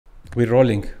وي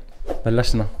رولينج.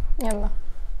 بلشنا. يلا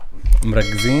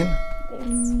مركزين.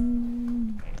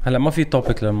 هلا ما في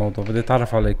توبيك للموضوع، بدي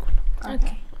اتعرف عليكم.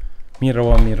 اوكي. مين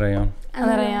روان مين ريان؟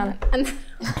 انا ريان.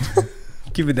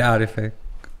 كيف بدي اعرف هيك؟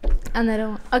 انا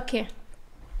روان. اوكي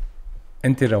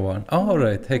انت روان.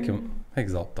 رايت هيك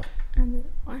ظابطه. انا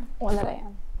روان. ولا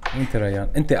ريان. انت ريان.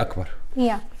 انت اكبر.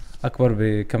 يا اكبر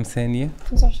بكم ثانيه؟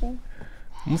 25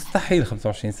 مستحيل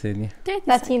 25 ثانيه.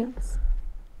 30.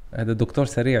 هذا الدكتور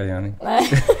سريع يعني.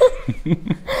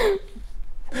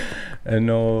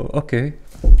 انه اوكي،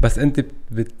 بس انت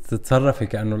بتتصرفي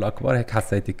كانه الاكبر، هيك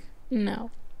حسيتك؟ نو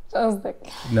شو قصدك؟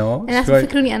 نو الناس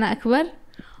بفكروني انا اكبر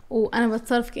وانا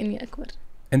بتصرف كاني اكبر،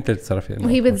 انت اللي بتصرفي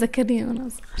وهي أكبر. بتذكرني وانا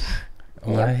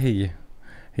صغير. ما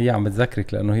هي عم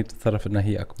بتذكرك لانه هي بتتصرف انها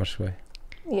هي اكبر شوي،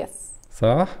 يس.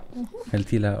 صح؟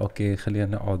 قلتي لها اوكي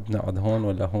خلينا نقعد هون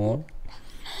ولا هون؟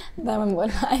 دائما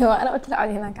بقول ايوه، انا قلت لها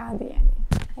اقعدي هناك عادي يعني،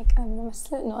 هيك انا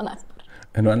بمثل انه انا اكبر،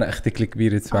 انه انا اختك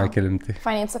الكبيره تسمعي كلمتي.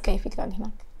 فاني اتس اوكي فيك تقعدي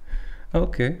هناك.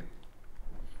 اوكي.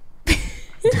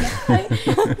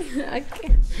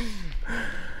 اوكي.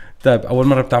 طيب اول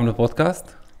مره بتعملوا بودكاست؟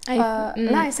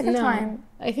 لا second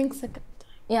time. I think second.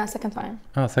 Yeah, second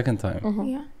time. second time.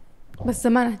 Yeah. بس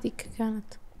زمان هديك كانت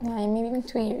يعني maybe من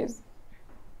 2 years.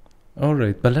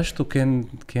 alright. بلشتوا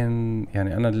كان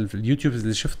يعني انا اليوتيوب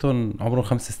اللي شفتهم عمرهم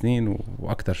 5 سنين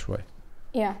واكثر شوي.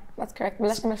 Yeah, that's correct.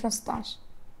 بلشنا من 2016.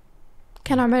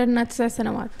 كان عمرنا 9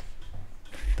 سنوات.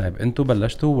 طيب انتوا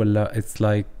بلشتوا ولا it's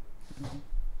like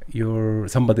your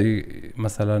somebody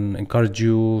مثلا encourage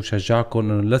you شجعكم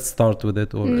انه let's start with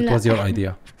it or it was your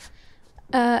idea؟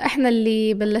 احنا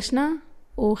اللي بلشنا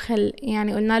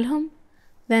يعني قلنا لهم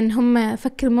then هم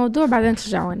فكروا الموضوع بعدين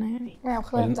شجعونا يعني.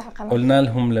 قلنا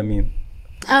لهم لمين؟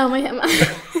 ما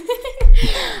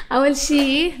اول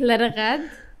شيء لرغد.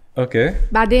 اوكي.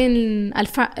 بعدين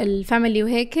الفاميلي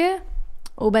وهيك،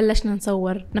 وبلشنا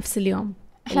نصور نفس اليوم.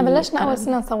 احنا بلشنا اول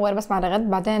سنه نصور بس مع رغد،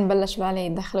 بعدين بلشوا العيله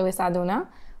يتدخلوا ويساعدونا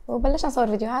وبلشنا نصور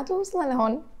فيديوهات ووصلنا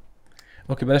لهون.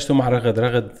 اوكي. بلشتوا مع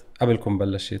رغد قبلكم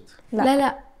بلشت؟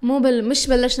 لا مو مش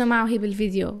بلشنا معه هي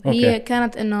بالفيديو. هي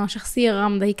كانت انه شخصيه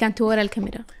غامضه، هي كانت ورا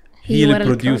الكاميرا. هي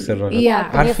البروديوسر رغد.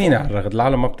 عارفين عن رغد؟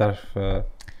 العالم ما بتعرف.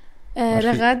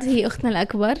 رغد هي اختنا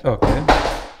الاكبر. اوكي.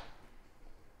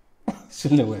 شو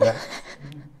اللي وقع؟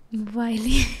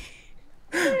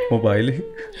 موبايلي.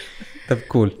 طب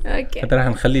كول. اوكي. هذا رح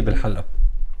نخليه بالحلقه.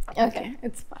 اوكي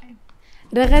اتس فاين.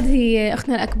 رغد هي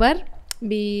اختنا الاكبر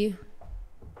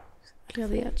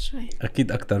رياضيات شوي.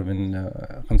 اكيد اكثر من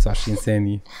 25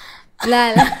 ثانيه.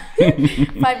 لا 5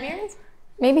 years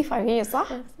maybe 5 years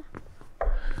صح.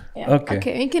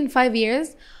 اوكي يمكن 5 years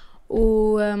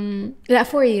لا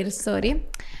 4 years سوري.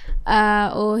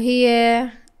 وهي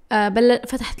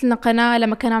فتحت لنا قناه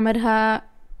لما كان عمرها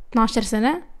 12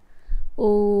 سنه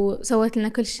وسوت لنا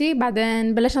كل شيء.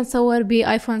 بعدين بلشنا نصور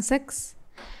بايفون 6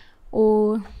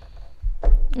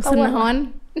 وصرنا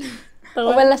هون.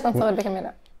 وبلشنا نصور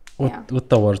بكاميرا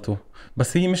وتطورتوا.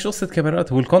 بس هي مش قصة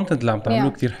كاميرات، هو الكونتنت اللي عم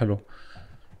تعملوه كتير حلو.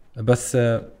 بس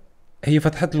هي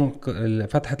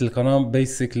فتحت القناة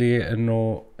بيسيكلي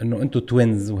انه انتوا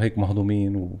توينز وهيك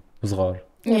مهضومين وصغار.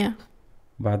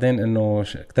 بعدين انه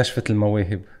اكتشفت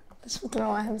المواهب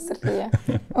السرية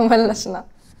وبلشنا.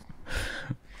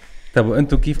 طب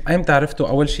وانتوا كيف ايمتى عرفتوا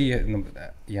اول شيء؟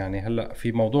 يعني هلا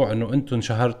في موضوع انه انتوا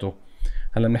انشهرتوا،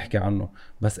 هلا بنحكي عنه،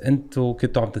 بس انتوا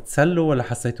كنتوا عم تتسلوا ولا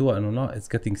حسيتوها انه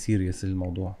it's getting serious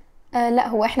الموضوع؟ لا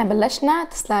هو احنا بلشنا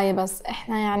تسلاية، بس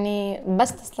احنا يعني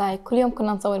بس تسلاية. كل يوم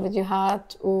كنا نصور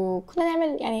فيديوهات وكنا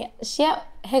نعمل يعني اشياء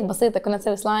هيك بسيطة. كنا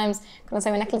نسوي سلايمز، كنا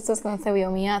نسوي نكلسز، كنا نسوي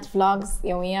يوميات فلوجز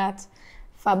يوميات.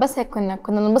 فبس هيك كنا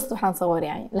ننبسط واحنا نصور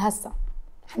يعني لهسه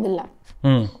الحمد لله.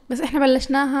 بس احنا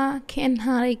بلشناها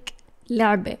كأنها هيك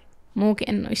لعبة، مو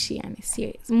كأنه اشي يعني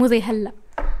سيريس، مو زي هلا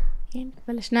يعني.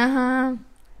 بلشناها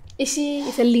اشي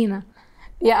يسلينا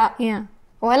يا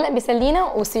وهلا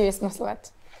بيسلينا وسيريس نفس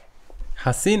الوقت.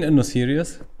 حاسين انه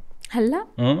سيريس هلا؟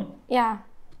 يا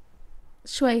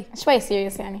شوي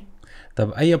سيريس يعني.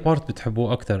 طب اي بارت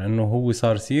بتحبوه اكتر، انه هو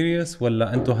صار سيريس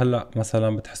ولا انتوا هلا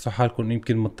مثلا بتحسوا حالكم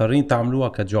يمكن مضطرين تعملوها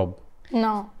كجوب؟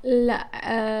 لا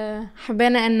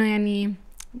حبينا انه يعني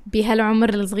بهالعمر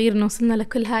الصغير نوصلنا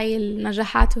لكل هاي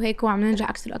النجاحات وهيك، وعم ننجح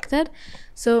اكثر واكثر.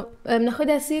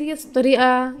 بناخدها سيريس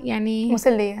بطريقه يعني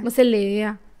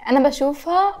مسليه. انا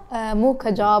بشوفها مو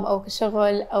كجوب او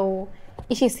كشغل او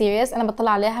اشي سيريس. انا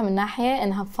بطلع عليها من ناحيه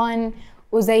انها فن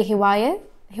وزي هوايه.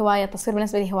 التصوير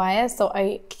بالنسبه لي هوايه.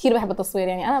 كثير بحب التصوير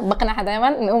يعني. انا بقنعها دائما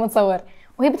نقوم نصور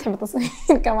وهي بتحب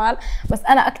التصوير كمان، بس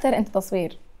انا اكثر انت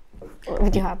تصوير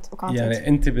فيديوهات وكونتنت. يعني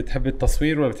انت بتحبي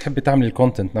التصوير ولا بتحبي تعملي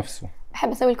الكونتنت نفسه؟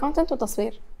 بحب اسوي الكونتنت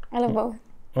والتصوير. I love both.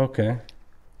 اوكي.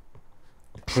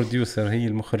 بروديوسر، هي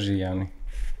المخرجة يعني.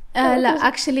 لا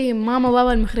اكشلي ماما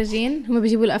وبابا المخرجين، هم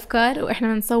بيجيبوا الافكار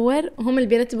واحنا بنصور، وهم اللي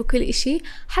بيرتبوا كل إشي،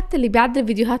 حتى اللي بيعدل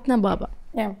فيديوهاتنا بابا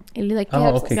اللي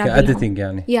اوكي كاديتنج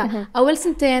يعني. اول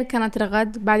سنتين كانت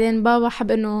رغد، بعدين بابا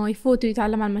حب انه يفوت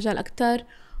ويتعلم عن المجال اكثر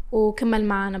وكمل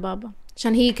معنا بابا،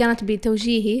 عشان هي كانت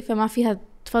بتوجيهي فما فيها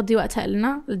تفضي وقتها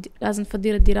لنا، لازم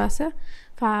تفضي للدراسة،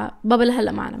 فبابا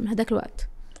لهلا معنا من هداك الوقت.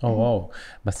 واو.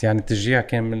 بس يعني التشجيع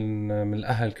كان من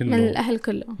الاهل كله. من الاهل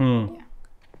كله.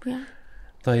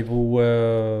 طيب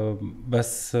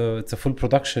بس اتس فول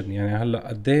برودكشن يعني. هلا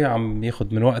قد ايه عم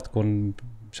ياخذ من وقتكم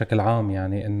بشكل عام؟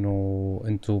 يعني انه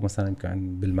انتم مثلا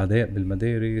كان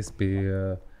بالمدارس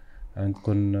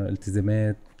عندكم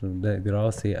التزامات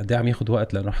دراسه، قد ايه عم ياخذ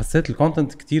وقت؟ لانه حسيت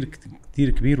الكونتنت كتير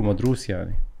كبير ومدروس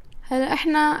يعني. هلا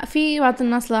احنا في بعض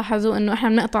الناس لاحظوا انه احنا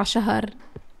بنقطع شهر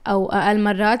او اقل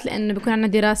مرات، لانه بيكون عندنا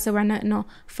دراسه وعندنا انه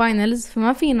فاينلز،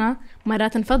 فما فينا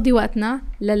مرات نفضي وقتنا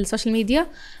للسوشيال ميديا.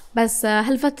 بس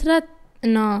هالفتره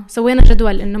انه سوينا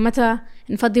جدول انه متى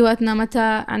نفضي وقتنا،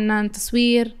 متى عنا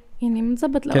تصوير، يعني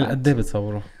بنظبط الاوقات. كل قد ايه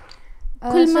بتصوروا؟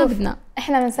 كل ما بدنا.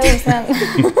 احنا بنسوي مثلا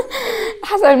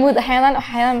حسب المود،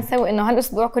 احيانا بنسوي انه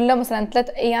هالاسبوع كله مثلا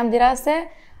 3 ايام دراسه،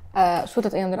 شو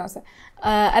 3 ايام دراسه،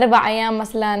 4 ايام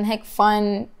مثلا هيك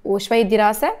فن وشوي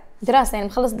دراسه يعني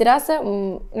بنخلص دراسه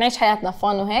ونعيش حياتنا فن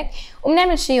وهيك،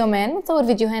 وبنعمل شي يومين، بنصور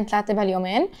فيديوهين 3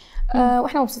 بهاليومين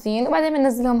واحنا مبسوطين، وبعدين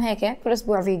بننزلهم هيك كل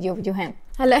اسبوع فيديوهين.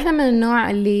 هلا احنا من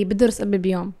النوع اللي بدرس قبل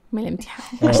بيوم من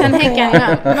الامتحان، عشان هيك يعني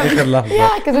اخر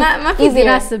لحظه ما في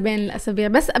دراسه بين الاسابيع،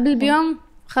 بس قبل بيوم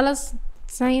خلص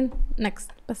 90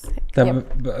 نكست بس هيك. طب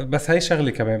بس هاي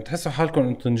شغله كمان، بتحسوا حالكم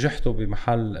انتم نجحتوا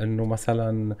بمحل انه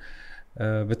مثلا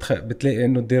بتلاقي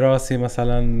انه الدراسه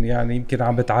مثلا يعني يمكن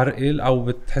عم بتعرقل، او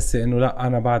بتحسي انه لا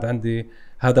انا بعد عندي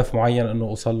هدف معين انه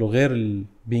اوصل له غير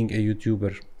بينج اي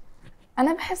يوتيوبر؟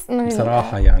 انا بحس انه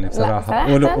بصراحه يعني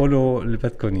بصراحه قولوا اللي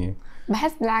بدكم اياه.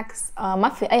 بحس بالعكس، ما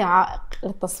في اي عائق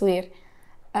للتصوير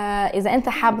اذا انت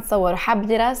حابب تصور وحابب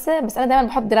دراسه. بس انا دائما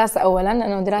بحط دراسه اولا،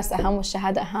 لانه دراسه اهم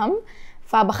والشهاده اهم،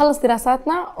 فبخلص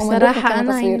دراساتنا صراحه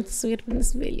انا يعني التصوير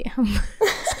بالنسبه لي اهم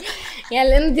يعني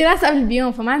لانه الدراسه قبل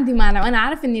بيوم، فما عندي مانع، وانا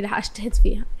عارف اني رح اجتهد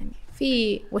فيها، يعني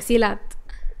في وسيلات.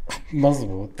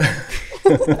 مزبوط.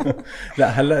 لا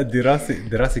هلا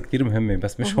الدراسه كتير مهمه،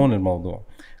 بس مش هون الموضوع.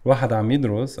 الواحد عم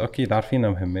يدرس اكيد عارفينها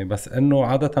مهمه، بس انه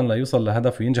عاده لا يوصل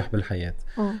لهدف وينجح بالحياه.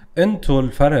 انتوا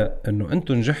الفرق انه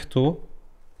انتوا نجحتوا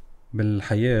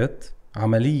بالحياه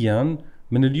عمليا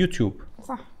من اليوتيوب،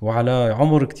 صح، وعلى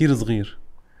عمر كتير صغير.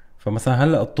 فمثلا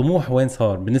هلا الطموح وين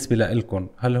صار بالنسبه لإلكم؟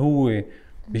 هل هو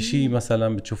بشي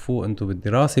مثلا بتشوفوه انتوا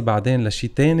بالدراسه بعدين لشي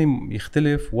تاني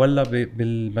يختلف، ولا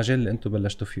بالمجال اللي انتوا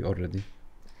بلشتوا فيه اوريدي؟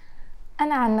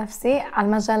 انا عن نفسي على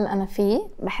المجال اللي انا فيه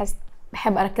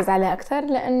بحب اركز عليه اكثر،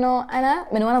 لانه انا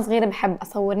من وانا صغيره بحب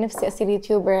اصور، نفسي اصير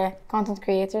يوتيوبر كونتنت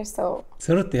كرييتور.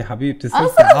 صرت يا حبيبتي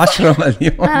صرت 10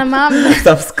 مليون انا ما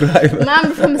سبسكرايبر. ما عم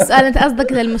بفهم السؤال، انت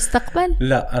قصدك للمستقبل؟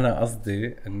 لا انا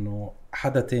قصدي انه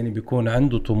حدا تاني بيكون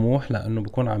عنده طموح، لانه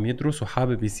بيكون عم يدرس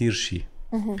وحابب يصير شيء،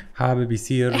 حابب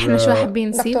يصير. احنا شو حابين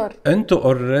نصير؟ انتوا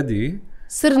اوريدي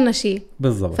صرنا شيء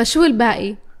بالضبط، فشو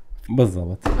الباقي؟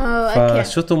 بالضبط.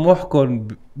 فشو طموحكم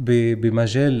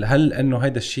بمجال؟ هل انه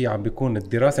هيدا الشيء عم بيكون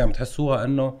الدراسة عم تحسوها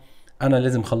انه انا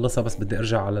لازم خلصها بس بدي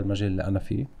ارجع على المجال اللي انا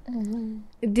فيه؟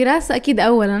 الدراسة اكيد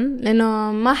اولا،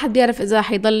 لانه ما حد بيعرف اذا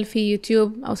حيضل في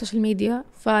يوتيوب او سوشيال ميديا،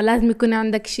 فلازم يكون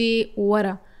عندك شيء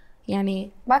ورا،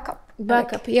 يعني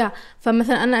باك اب يا.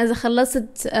 فمثلا انا اذا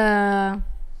خلصت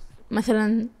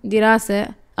مثلا دراسة،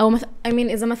 او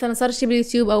اذا مثلا صار شيء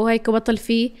باليوتيوب او هيك وبطل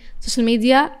فيه سوشيال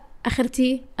ميديا،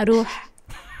 اخرتي اروح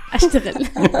اشتغل.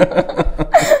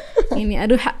 يعني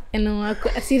اروح انه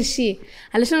اصير شيء.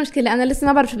 هلا شو المشكله؟ انا لسه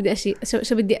ما بعرف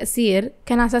شو بدي اصير.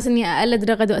 كان على اساس اني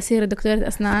اقلد رغد واصير دكتوره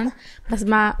اسنان، بس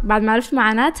بعد ما عرفت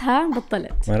معاناتها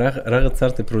بطلت. رغد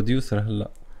صارت بروديوسر هلا.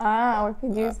 اول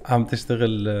بروديوسر عم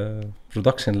تشتغل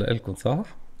برودكشن لإلكم صح؟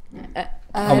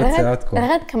 عم تساعدكم.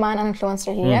 رغد كمان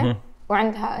انفلونسر هي،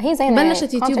 وعندها هي زينا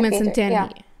بلشت يوتيوب من 2 سنين.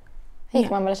 هي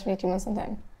كمان بلشت يوتيوب من 2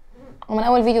 سنين، ومن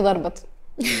اول فيديو ضربت.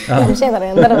 مش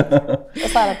ضربت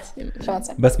صارت شو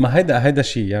تصير. بس ما هيدا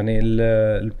شيء يعني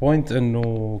البوينت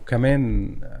انه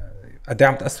كمان قد ايه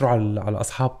عم تاثروا على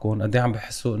اصحابكم، قد ايه عم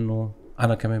بحسوا انه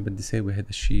انا كمان بدي اسوي هذا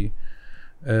الشيء،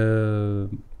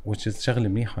 which is شغله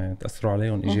منيحه يعني تاثروا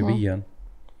عليهم ايجابيا.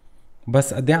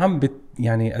 بس قد ايه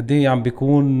يعني قد ايه عم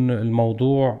بيكون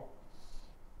الموضوع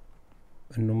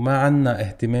انه ما عنا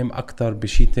اهتمام اكتر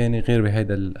بشيء تاني غير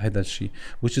بهيدا الشيء،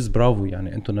 which is برافو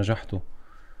يعني انتم نجحتوا.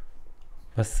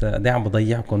 بس قد ايه عم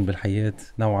بضيعكم بالحياه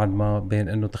نوعا ما، بين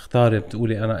انه تختاري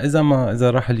بتقولي انا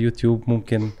اذا راح اليوتيوب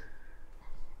ممكن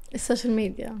السوشيال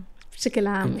ميديا بشكل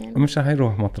عام يعني. مش رح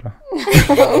يروح مطرح.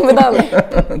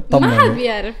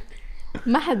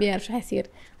 ما حد بيعرف شو حيصير.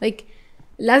 like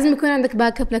لازم يكون عندك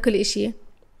باك اب لكل إشي.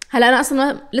 هلا أنا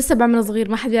أصلا لسه بعمر صغير،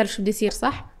 ما حد بيعرف شو بده يصير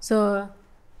صح. ما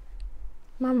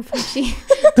عم بفهم شيء.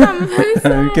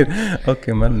 يمكن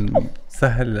اوكي ما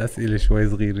سهل الأسئلة شوي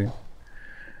صغيرة.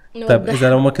 طيب إذا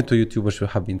لو ما كنتوا يوتيوبر شو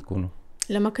حابين تكونوا؟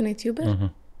 لما كنت يوتيوبر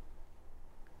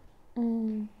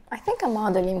I think a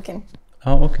model يمكن.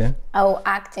 اوكي. او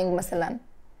acting مثلا،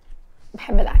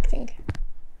 بحب الاكتينج.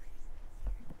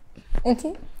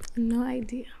 انتي؟ no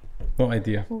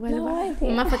idea.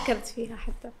 ما فكرت فيها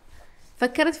حتى.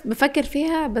 بفكر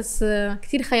فيها بس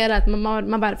كتير خيارات،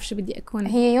 ما بعرف شو بدي أكون.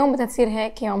 هي يوم بدها تصير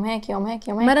هيك، يوم هيك، يوم هيك،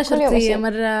 يوم هيك، مرة شرطية،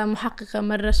 مرة محققة،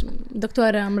 مرة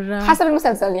دكتورة، مرة حسب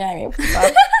المسلسل يعني.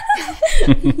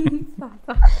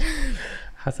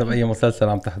 حسب أي مسلسل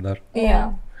عم تحضر.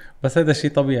 بس هذا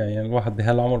شيء طبيعي يعني، الواحد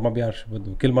بهالعمر ما بيعرف شو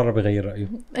بده، كل مرة بيغير رأيه.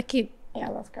 أكيد.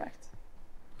 that's correct.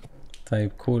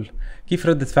 طيب كول. كيف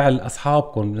ردة فعل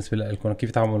أصحابكم بالنسبة لكم؟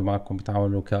 كيف تعاملوا معكم؟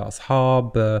 بتعاملوا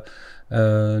كأصحاب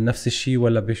نفس الشيء،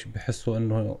 ولا بحسوا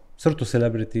إنه صرتوا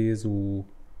سيلبريتيز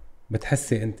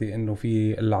وبتحسي أنت إنه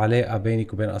في العلاقة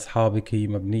بينك وبين أصحابك هي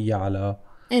مبنية على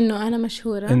إنه أنا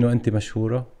مشهورة، إنه أنت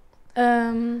مشهورة؟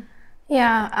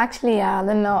 actually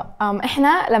لأنه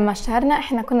إحنا لما اشتهرنا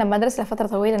إحنا كنا بمدرسة لفترة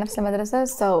طويلة نفس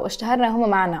المدرسة، اشتهرنا هم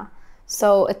معنا،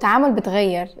 التعامل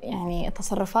بتغير يعني،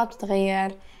 التصرفات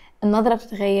بتتغير، النظرة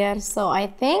بتتغير. I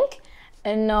think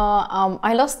إنه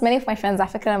I lost many of my friends على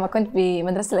فكرة لما كنت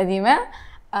بمدرسة القديمة،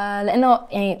 لأنه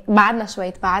يعني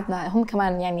بعدنا هم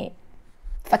كمان يعني،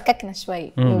 فككنا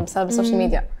شوي بسبب السوشيال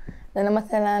ميديا. لأنه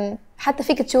مثلا حتى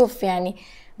فيك تشوف يعني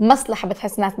مصلحة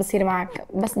بتحس ناس بتصير معك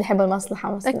بس بيحبوا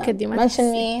المصلحة، مثلا أكد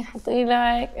mention me، حطوا لي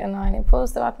لايك إنه يعني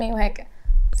post about me وهيك.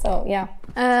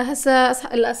 هسا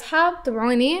الأصحاب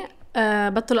تبعوني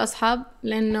بطلوا أصحاب،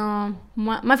 لأنه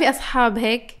ما في أصحاب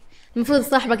هيك. المفروض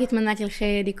صاحبك يتمناك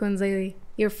الخير، يكون زي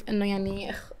إنه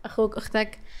يعني أخوك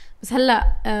أختك، بس هلا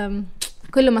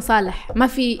كله مصالح، ما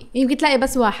في، يمكن تلاقي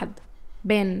بس واحد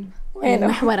بين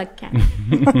محورك يعني.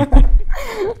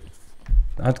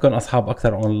 عندكم أصحاب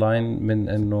أكثر أونلاين من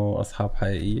إنه أصحاب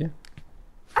حقيقية؟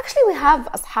 actually we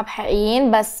have أصحاب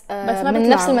حقيقيين بس ما من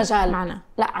نفس المجال معنا.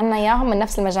 لا، عنا إياهم من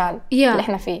نفس المجال اللي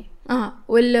إحنا فيه.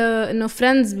 ولا إنه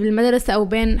friends بالمدرسة أو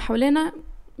بين حوالينا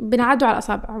بنعدوا على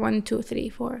الأصابع 1 2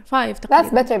 3 4 5 تقريبا.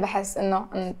 that's better. بحس إنه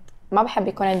ما بحب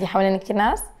يكون عندي حوالين كتير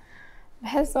ناس،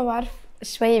 بحس ما بعرف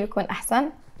شوي بيكون أحسن.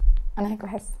 أنا هيك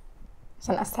بحس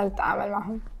عشان أسهل التعامل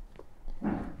معهم.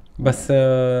 بس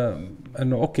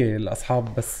إنه أوكي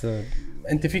الأصحاب، بس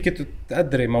أنت فيك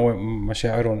تقدري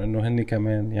مشاعرهم إنه هني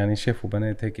كمان يعني شافوا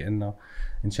بنات هيك إنه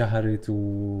انشهرت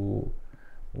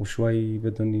وشوي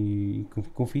بدهم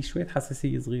يكون في شوية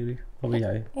حساسية صغيرة.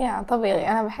 طبيعي.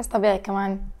 طبيعي. أنا بحس طبيعي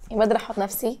كمان، بقدر أحط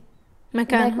نفسي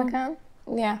مكان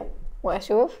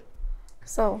وأشوف.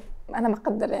 أنا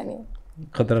بقدر يعني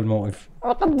قدر الموقف.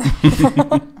 بقدر.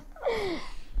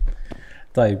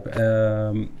 طيب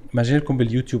مجالكم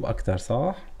باليوتيوب أكتر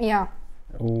صح؟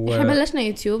 إحنا بلشنا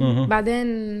يوتيوب،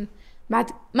 بعدين بعد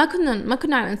ما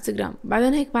كنا على انستغرام،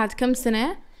 بعدين هيك بعد كم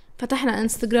سنة فتحنا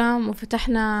انستغرام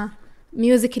وفتحنا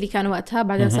ميوزك اللي كان وقتها،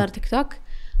 بعدين صار تيك توك.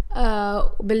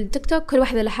 بالتيك توك كل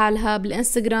واحدة لحالها،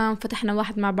 بالانستغرام فتحنا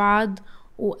واحد مع بعض،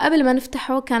 وقبل ما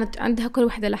نفتحه كانت عندها كل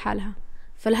واحدة لحالها،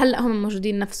 فلهلا هم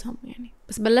موجودين نفسهم يعني.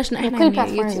 بس بلشنا احنا كل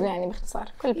بلاتفورمز يعني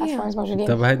باختصار كل بلاتفورمز موجودين.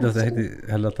 طيب هيدي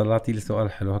هلا طلعتي لي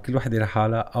سؤال حلو، كل واحدة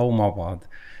لحالها او مع بعض،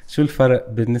 شو الفرق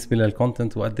بالنسبة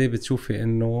للكونتنت؟ وقد ايه بتشوفي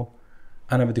انه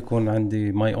انا بدي يكون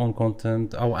عندي ماي اون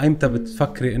كونتنت، او ايمتى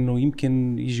بتفكري انه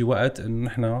يمكن يجي وقت انه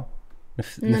نحن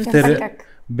نفترق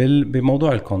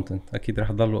بموضوع الكونتنت؟ اكيد رح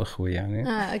تضلوا اخوه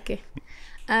يعني. اوكي.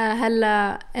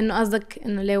 هلا انه قصدك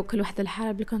انه ليه كل وحده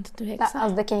لحالها بالكونتنت وهيك؟ لا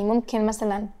قصدك يعني ممكن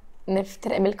مثلا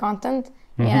نفترق بالكونتنت،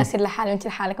 يعني انا اصير لحالي وانت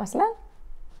لحالك مثلا.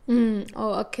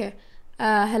 اوكي.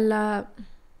 هلا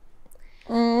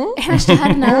احنا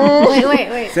اشتهرنا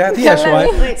وي ساعتيها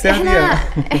شوي ساعتيها.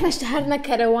 احنا اشتهرنا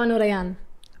كروان وريان،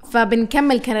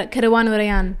 فبنكمل كروان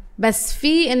وريان، بس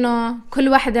في انه كل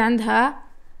واحدة عندها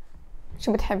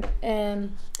شو بتحب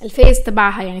الفيس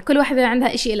تبعها، يعني كل واحدة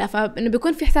عندها اشي إلها، فانه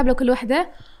بيكون في حساب لكل واحدة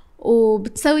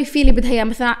وبتسوي فيه اللي بدها اياه.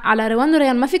 مثلا على روان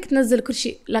وريان ما فيك تنزل كل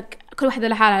شيء لك، كل واحدة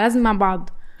لحالها، لازم مع بعض.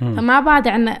 فمع بعض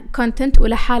عندنا كونتنت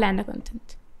ولحالها عندنا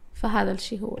كونتنت، فهذا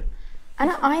الشيء هو.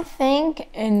 انا I think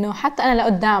انه حتى انا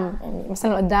لقدام، يعني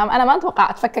مثلا لقدام انا ما اتوقع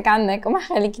اتفكك عنك وما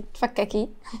خليكي تفككي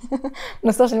من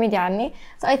السوشيال ميديا عني.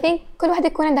 so I think كل وحده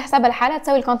يكون عندها حسابها لحالها،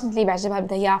 تسوي الكونتنت اللي بيعجبها،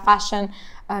 بدها اياه فاشن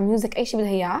ميوزك اي شيء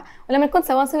بدها اياه، ولما نكون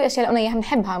سوا نسوي اشياء اللي انا اياها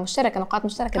بنحبها مشتركه، نقاط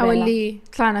مشتركه او اللي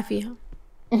طلعنا فيها.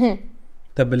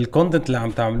 طب الكونتنت اللي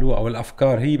عم تعملوه او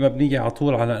الافكار هي مبنيه على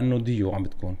طول على انه ديو عم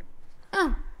بتكون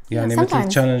يعني مثل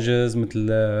تشالنجز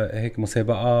مثل هيك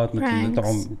مسابقات مثل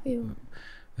تبعهم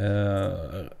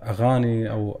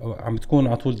اغاني او عم بتكون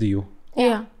على طول ديو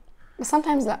بس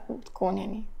sometimes لا بتكون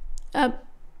يعني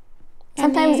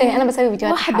sometimes يعني انا بسوي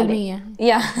فيديوهات 1%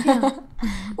 يا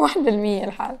 1%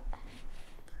 الحال.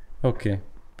 اوكي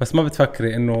بس ما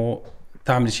بتفكري انه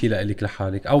تعملي شيء لإلك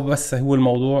لحالك او بس هو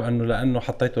الموضوع انه لانه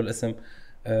حطيته الاسم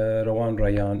روان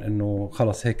ريان انه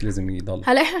خلص هيك لازم يضل؟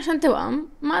 هلا احنا عشان توأم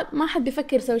ما حد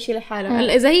بيفكر يسوي شيء لحاله.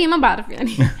 هلا اذا هي ما بعرف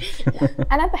يعني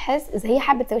انا بحس اذا هي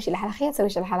حابه تسوي شيء لحالها خليها تسوي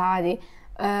شيء لحالها عادي.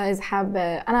 اذا حابه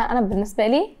انا بالنسبه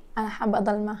لي انا حابه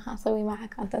اضل معها اسوي معها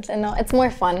كونتنت لانه اتس مور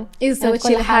فن. اذا سويت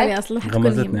شيء لحالي اصلا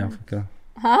غمزتني على فكره.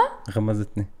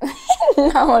 غمزتني.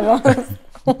 لا ما غمز.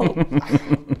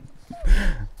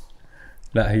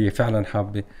 لا هي فعلا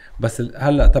حابه بس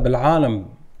هلا طب العالم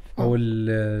او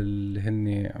اللي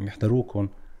هن عم يحضروكم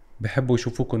بحبوا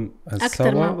يشوفوكم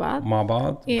أكثر مع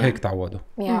بعض هيك تعودوا.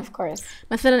 of course.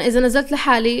 مثلا اذا نزلت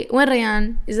لحالي وين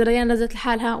ريان، اذا ريان نزلت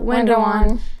لحالها وين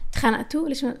روان، تخانقتوا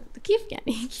ليش كيف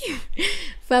يعني كيف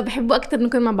فبحبوا اكثر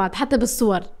نكون مع بعض حتى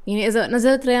بالصور. يعني اذا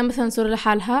نزلت ريان مثلا صورة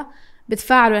لحالها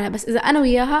بتفاعلوا لها، بس اذا انا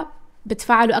وياها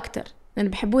بتفاعلوا اكثر لان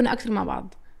بحبونا اكثر مع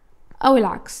بعض او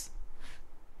العكس.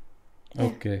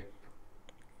 اوكي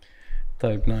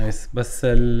طيب نايس. بس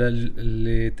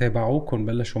اللي تابعوكم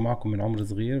بلشوا معكم من عمر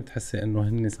صغير بتحسي انه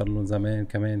هن صار لهم زمان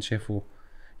كمان شافوا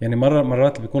يعني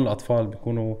مرات بيكون الاطفال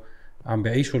بيكونوا عم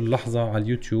بيعيشوا اللحظه على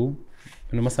اليوتيوب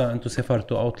انه مثلا انتم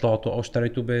سافرتوا او طلعتوا او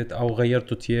اشتريتوا بيت او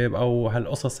غيرتوا تياب او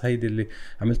هالقصص هيدي اللي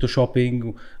عملتوا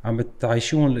شوبينج وعم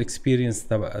بتعيشون الاكسبيرينس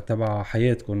تبع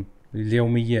حياتكم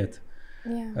اليوميات.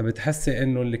 بتحسي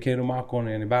انه اللي كانوا معكم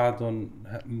يعني بعدهم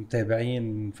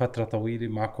متابعين فتره طويله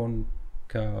معكم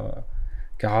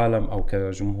كعالم او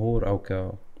كجمهور او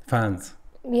كفانز؟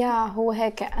 هو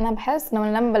هيك انا بحس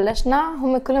انه لما بلشنا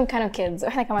هم كلهم كانوا كيدز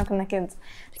واحنا كمان كنا كيدز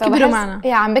كبروا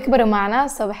معنا عم بيكبروا معنا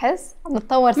بحس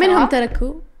نتطور سوا. منهم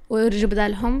تركوا ورجعوا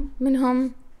بدالهم،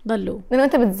 منهم ضلوا لانه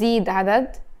انت بتزيد عدد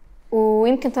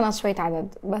ويمكن تنقص شويه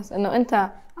عدد، بس انه انت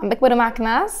عم بيكبروا معك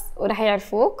ناس ورح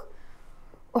يعرفوك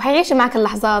وحيعيشوا معك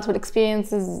اللحظات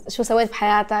والاكسبيرينسز شو سويت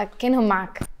بحياتك كأنهم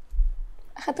معك.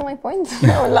 اخذتوا ماي بوينت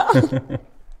ولا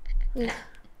لا؟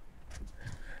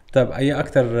 طيب اي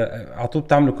اكثر عطوا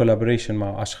بتعملوا كولابوريشن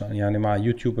مع يعني مع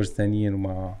يوتيوبرز ثانيين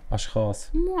ومع اشخاص؟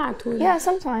 مو عطول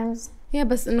sometimes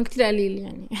بس انه كتير قليل.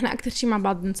 يعني احنا اكثر شيء مع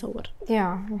بعض بنصور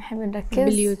بنحب نركز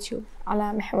باليوتيوب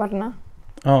على محورنا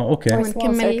اوكي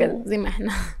ونكمل زي ما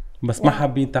احنا بس ما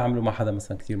حابين تعملوا مع حدا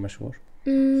مثلا كتير مشهور؟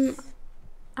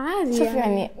 عادي شوف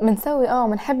يعني بنسوي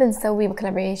بنحب نسوي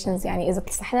كولابوريشنز. يعني اذا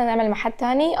بتصحنا نعمل مع حد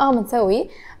تاني بنسوي،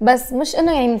 بس مش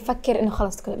انه يعني بنفكر انه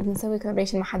خلص بنسوي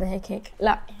كولابوريشن مع حدا هيك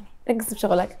لا. يعني ركز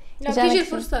بشغلك لو تيجي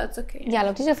الفرصه اتس اوكي يعني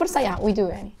لو تيجي الفرصه وي دو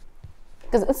يعني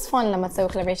because it's fun لما تسوي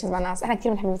كولابوريشنز مع ناس. احنا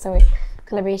كثير بنحب نسوي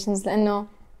كولابوريشنز لانه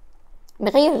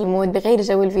بغير المود بغير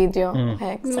جو الفيديو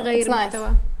هيك بغير محتوى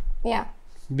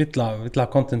بيطلع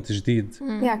كونتنت جديد.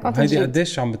 هيدي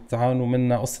قديش عم بتعانوا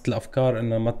منها قصة الأفكار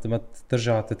إنها ما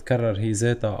ترجع تتكرر هي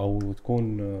ذاتها أو تكون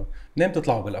منين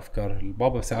بتطلعوا بالأفكار؟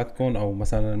 البابا بساعدكم أو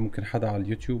مثلا ممكن حدا على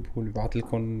اليوتيوب هو اللي بيبعت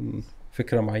لكم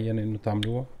فكرة معينة إنه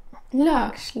تعملوها؟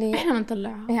 لا إحنا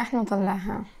بنطلعها. إحنا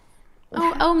بنطلعها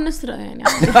أو بنسرق يعني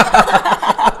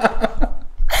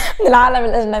من العالم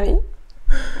الأجنبي.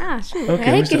 شو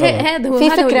هيك هذا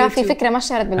هو في فكرة ما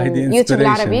اشتهرت باليوتيوب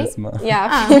العربي مو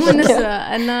نسوى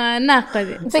انه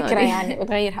ناقد فكرة يعني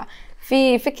بتغيرها.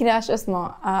 في فكرة شو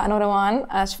اسمه انا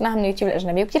وروان شفناها من اليوتيوب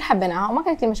الاجنبي وكثير حبيناها وما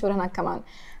كانت كثير مشهورة هناك كمان،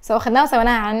 اخذناها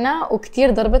وسويناها عنا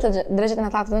وكثير ضربت لدرجة انها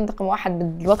طلعت رقم 1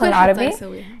 بالوطن العربي.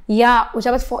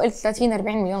 وجابت فوق ال 30-40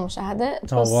 مليون مشاهدة.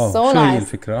 شو هي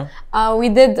الفكرة؟ وي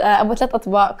ديد ابو 3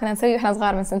 اطباق كنا نسوي واحنا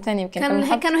صغار من سنتين يمكن.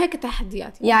 كانوا هيك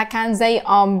تحديات كان زي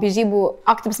بيجيبوا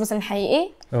اكتوبس مثلا حقيقي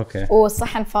اوكي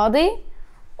والصحن فاضي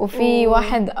وفي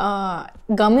واحد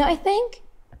غامي اي ثينك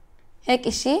هيك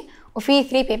اشي وفي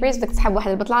 3 بيبرز بدك تسحب واحد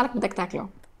اللي بيطلع لك بدك تاكله.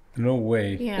 نو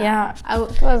واي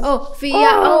او في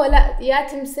لا يا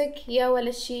تمسك يا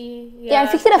ولا شيء يعني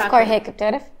في كثير افكار هيك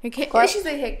بتعرف هيك شيء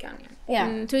زي هيك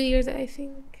يعني 2 years I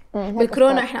think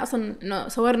بالكورونا احنا اصلا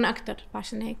صورنا اكثر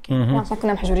عشان هيك عشان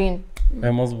كنا محجورين.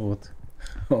 مزبوط.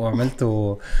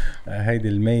 وعملتوا هيدي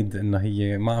الميد انه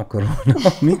هي مع كورونا.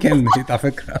 مين كان نسيت على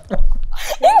فكرة؟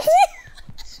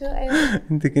 شو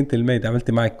انت كنت الميد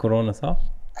عملتي معك كورونا صح؟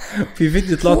 في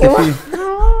فيديو طلعتي فيه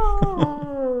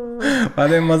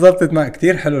بعدين ما زبطت معك.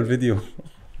 كتير حلو الفيديو.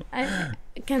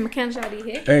 كان مكان شعري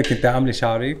هيك ايه كنت عاملة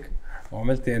شعرك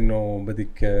وعملتي انه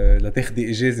بدك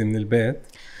لتاخدي اجازة من البيت.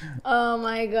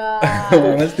 ماي جاد.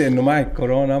 وعملتي انه معك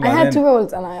كورونا بعدين I had to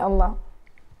hold انا يا الله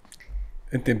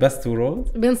انت بس تو رولز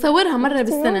بنصورها مرة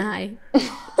بالسنة هاي.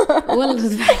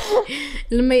 والله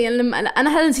لما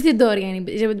انا هلا نسيت الدور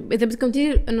يعني، اذا بدكم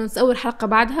تيجي انه نصور حلقة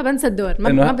بعدها بنسى الدور،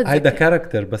 ما بتذكر. هيدا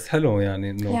كاركتر بس حلو يعني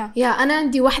انه يا انا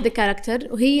عندي واحدة كاركتر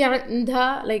وهي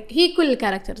عندها هي كل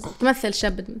الكاركترز تمثل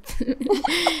شاب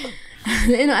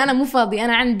لانه انا مو فاضي،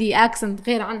 انا عندي اكسنت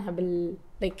غير عنها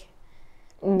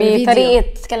بطريقة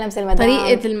تتكلم سلمى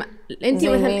طريقة انت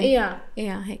مثلا ايه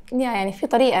هيك يعني في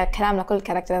طريقة كلام لكل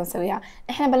كاركتر نسويها.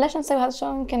 احنا بلشنا نسوي هذا الشو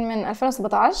يمكن من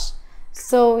 2017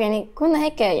 يعني كنا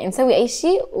هيك يعني نسوي اي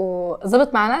شيء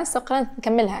وزبط معنا، قررنا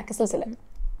نكملها كسلسلة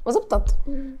وزبطت.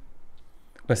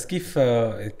 بس كيف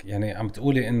يعني عم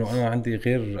تقولي انه انا عندي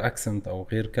غير اكسنت او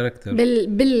غير كاركتر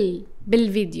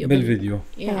بالفيديو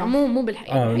يعني مو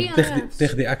بالحقيقة.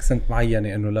 بتاخدي اكسنت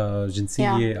معينة انه لا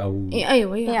جنسية او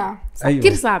ايوه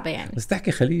كتير صعبة يعني. بس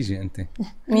تحكي خليجي انت.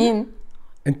 مين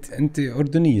انت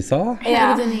اردنية صح؟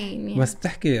 اردنية بس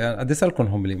بتحكي قد صار لكم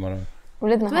هون بالامارات؟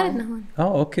 ولدنا هون.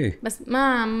 اوكي. بس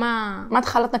ما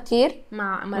تخلطنا كتير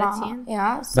مع اماراتيين.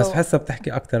 بس بحسها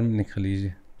بتحكي اكتر منك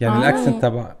خليجي يعني.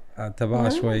 الاكسنت تبعها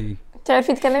شوي.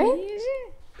 تعرفي تتكلمي؟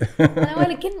 انا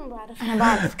ولا كلمة بعرف. انا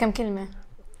بعرف كم كلمة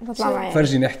تطلع معي.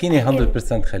 فرجيني احكيني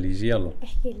 100% خليجي يلا.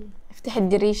 احكي لي. افتح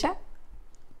الدريشة.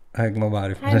 هيك ما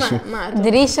بعرف انا شو.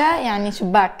 دريشة يعني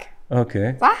شباك.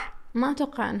 اوكي صح؟ ما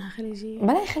اتوقع انها خليجية.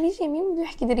 بلا خليجي مين بده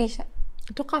يحكي دريشة؟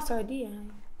 اتوقع سعودية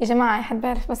يعني. يا جماعة أي حد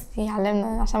بيعرف بس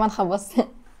يعلمنا عشان ما نخبص.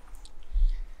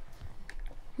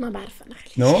 ما بعرف أنا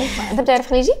خليجي. نو أنت بتعرف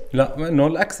خليجي؟ لا إنه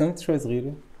الأكسنت شوي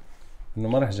صغيرة، إنه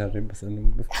ما رح أجرب بس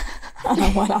إنه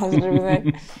أنا ما رح أجرب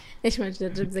زي. ليش ما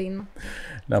تجرب زينا؟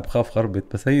 لا بخاف خربت.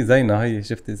 بس هي زينا، هي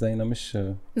شفتي زينا مش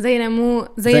زينا مو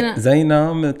زينا.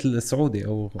 زينا مثل السعودي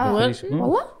أو خليجي.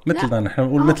 والله مثلنا نحن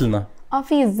نقول مثلنا.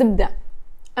 في الزبدة.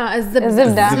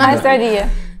 الزبدة هاي السعودية.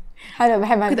 حلو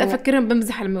بحبها. كنت أفكرهم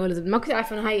بمزح لما أقول زبدة، ما كنت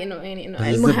أعرف إنه هاي إنه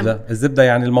المهم. الزبدة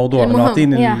يعني الموضوع.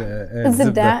 نعطيني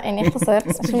الزبدة يعني اختصر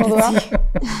شو الموضوع.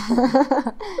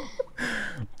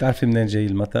 بتعرفي منين جاي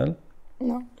المثل؟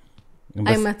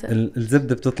 أي مثل؟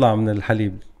 الزبدة بتطلع من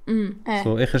الحليب.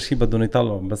 آخر شيء بدهم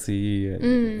يطلعوا بس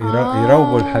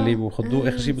يروبوا الحليب وخدوه.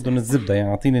 آخر شيء بدهم الزبدة يعني.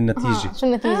 أعطيني النتيجة. شو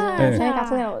النتيجة؟ هيك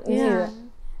أعطينا النتيجة.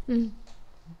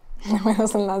 ما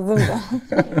وصلنا على الزبدة.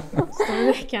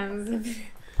 نحكي عن الزبدة.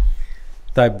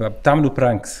 طيب بتعملوا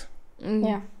برانكس؟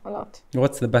 a lot.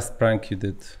 What's the best prank you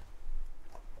did?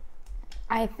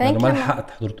 I think أنا ما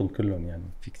لحقت حضرتهم كلهم يعني،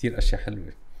 في كتير أشياء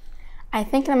حلوة. I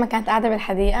think لما كانت قاعدة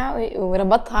بالحديقة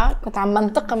وربطها كنت عم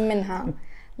بنتقم منها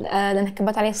لأنها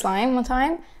كبت عليه سلايم one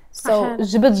time. so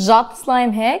جبت جاط سلايم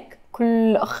هيك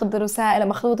كل أخضر وسائل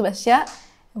مخلوط بأشياء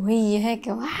وهي هيك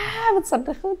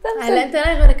بتصرخ وتمسك. هلا أنت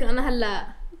لا يغرك أنا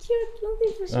هلا كيوت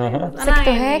لطيف شوي.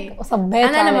 مسكته هيك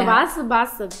وصبيته أنا لما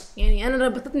بعصب يعني. أنا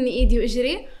ربطتني إيدي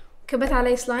وإجري وكبت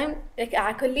علي سلايم هيك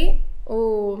على كلي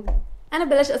وأنا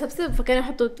بلش أسبسب فكان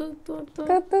يحطوا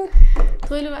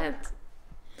طول الوقت.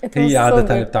 هي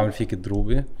عادة اللي بتعمل فيك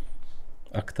دروبة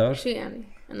أكتر. شو يعني؟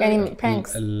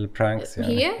 برانكس. البرانكس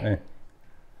يعني. هي؟ ايه.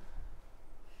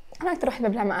 أنا أكتر واحدة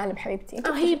ببلع مقالب حبيبتي.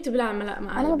 هي بتبلع مقالب.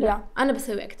 أنا ببلع. أنا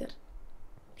بسوي أكتر.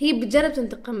 هي بتجرب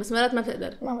تنتقم بس مرات ما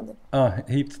بتقدر. ما بقدر.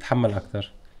 هي بتتحمل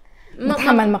أكتر.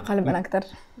 بتحمل مقالب أنا أكتر.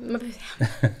 ما بتحمل.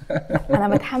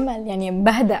 أنا بتحمل يعني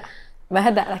بهدأ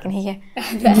لكن هي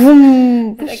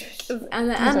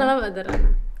أنا ما بقدر.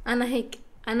 أنا هيك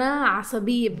أنا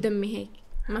عصبية بدمي هيك.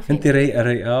 ما في. أنت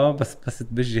رايقة بس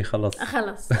تبجي خلص.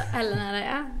 هلا أنا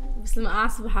رايقة بس لما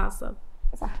أعصب حاصب.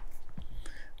 صح.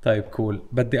 طيب كول.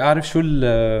 بدي أعرف شو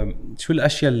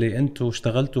الأشياء اللي أنتوا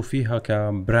اشتغلتوا فيها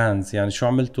كبراندز يعني. شو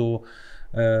عملتوا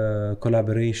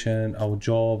كولابوريشن أو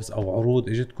جوبز أو عروض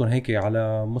اجتكم هيك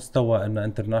على مستوى إنه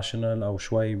انترناشنال أو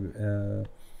شوي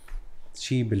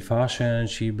شيء بالفاشن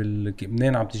شيء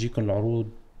منين عم تجيكم العروض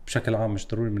بشكل عام؟ مش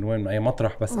ضروري من وين، من أي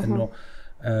مطرح، بس إنه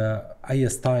أي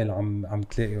ستايل عم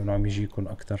تلاقيوا إنه عم يجيكم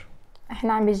أكتر؟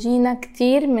 احنا عم بيجينا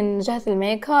كتير من جهة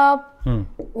الميك اب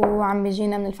وعم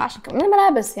بيجينا من الفاشن من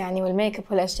الملابس يعني والميك اب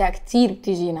والاشياء كتير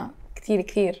بتجينا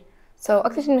كتير.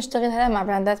 اكثر شيء بنشتغل هلا مع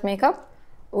براندات ميك اب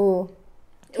مو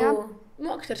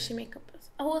اكثر شيء ميك اب بس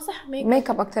هو صح ميك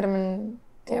اب اكثر من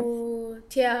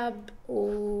تياب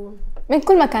من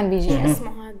كل مكان بيجي.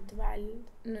 اسمه هذا تبع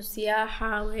انه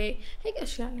سياحه وهيك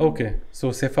اشياء يعني. اوكي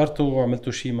سافرتوا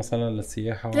وعملتوا شيء مثلا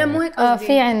للسياحه؟ لا مو هيك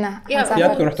في عنا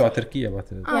فياتكم رحتوا على تركيا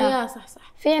بعتقد. يا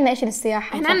صح في عنا شيء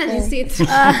للسياحه. احنا عنا جنسيت.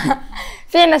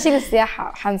 في عنا شيء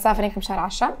للسياحه. حنسافر هيك بشهر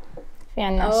 10. في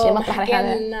عنا شيء مطرح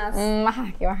للناس. ما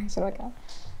ححكي شو المكان.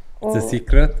 ذا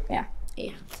سيكريت.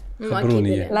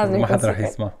 خبروني لازم ما حد راح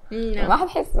يسمع. ما حد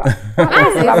حيسمع.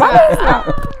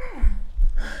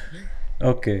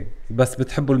 اوكي بس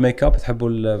بتحبوا الميك اب،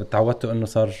 بتحبوا تعودتوا انه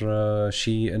صار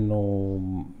شيء انه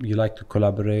you like to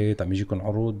collaborate، عم يجيكم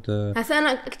عروض؟ هسا انا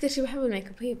اكثر شيء بحب الميك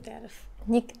اب، هي بتعرف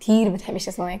هي كتير بتحب ايش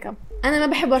اسمه ميك اب. انا ما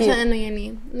بحبه عشان انه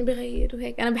يعني انه بغير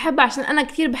وهيك، انا بحبه عشان انا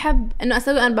كثير بحب انه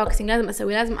اسوي انبوكسينج،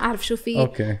 لازم اعرف شو فيه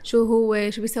أوكي. شو هو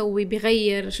شو بيسوي،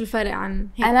 بيغير شو الفرق عن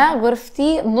هيك. انا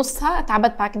غرفتي نصها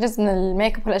تعبت باكجز من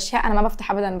الميك اب والاشياء، انا ما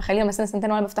بفتح ابدا، بخليهم مثلا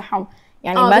سنتين وانا بفتحهم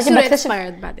يعني. باجي بكتشف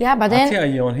بعدين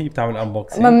هي هي بتعمل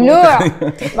انبوكسينج ممنوع.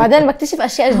 بعدين بكتشف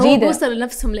اشياء جديده، بوصل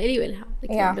لنفسهم لإلي وإلها.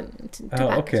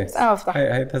 اوكي انا بفتح.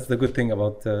 هي that's the good thing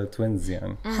about twins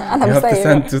يعني. انا you have to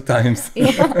send 2 times.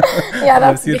 يا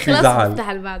رب بصير في بخلص زعل. بفتح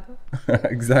اللي بعده.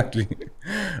 exactly.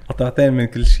 قطعتين من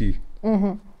كل شيء.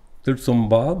 تلبسوا من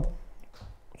بعض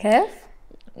كيف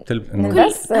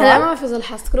بس هلا ما في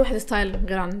الحظ، كل واحد ستايل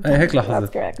غير عن هيك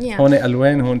لاحظت. هون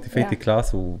الوان، هون انت فايتي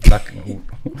كلاس وبلاك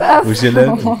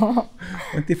وجلد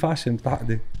وانت فاشن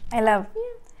بعقدي. I love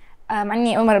مع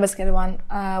اني اول مره بس كروان.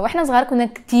 واحنا صغار كنا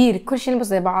كتير كل شيء نلبس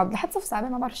زي بعض لحد صف سابع،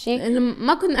 ما بعرف شيء.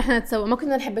 ما كنا احنا نتسوى، ما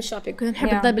كنا نحب الشوبينج، كنا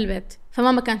نحب نضل بالبيت،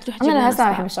 فماما كانت تروح تجيب لنا. انا هسه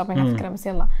بحب الشوبينج على فكره، بس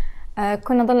يلا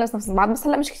كنا نضل نلبس نفس بعض، بس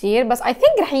هلا مش كتير. بس I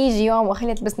think رح يجي يوم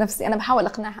واخلي البس نفسي. انا بحاول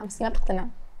اقنعها بس ما بتقتنع.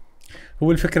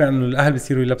 هو الفكره انه الاهل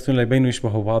بيصيروا يلبسون ليبينوا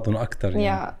يشبهوا بعضهم اكثر يعني.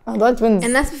 يا هدول توينز.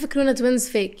 الناس بفكرونا توينز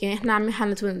فيك، يعني احنا عم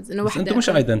حالنا توينز انه وحده. انتم مش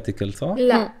ايدنتيكال صح؟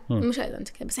 لا مش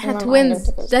ايدنتيكال، بس احنا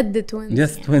توينز جد توينز.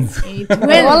 يس توينز.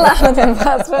 والله احنا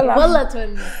توينز والله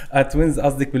توينز. توينز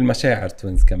قصدك بالمشاعر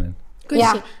توينز كمان كل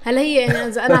شيء. هلا هي يعني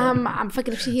اذا انا هم عم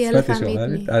بفكر بشيء، هي هلا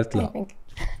فهمتني. قالت لا.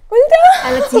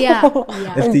 قالت يا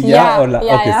قلت يا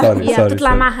ولا اوكي سوري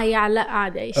تطلع معها يا لا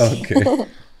عادي ايش. اوكي.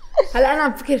 هلا انا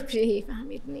عم بفكر بشيء، هي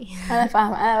فهمتني. انا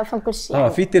فاهمه، انا بفهم كل شيء.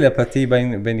 في تيليباثي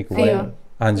بينك وبين. أيوة.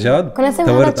 عن جد كنا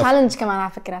نسوي هذا تشالنج كمان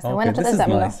على فكره، سوينا 3 اجزاء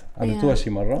منه. عملتوها شي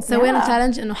مره؟ سوينا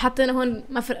تشالنج انه حطينا هون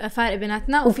ما فارق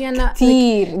بيناتنا، وفي عنا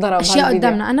كثير ضرب اشياء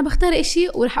قدامنا. انا بختار إشي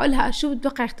وراح اقول لها شو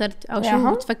بتوقعي اخترت او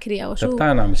شو بتفكري او شو. طب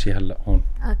تعالي نعمل شيء هلا هون.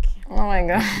 اوكي. او ماي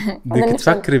جاد. بدك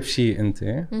تفكري بشيء انت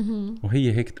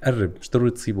وهي هيك تقرب، مش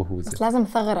ضروري تصيبه هو. بس لازم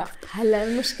ثغره. هلا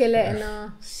المشكله انه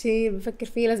شيء بفكر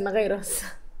فيه لازم اغيره.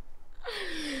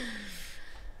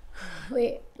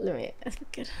 لما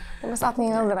افكر بس اعطيني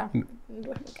نظره.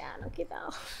 نروح مكان وكذا.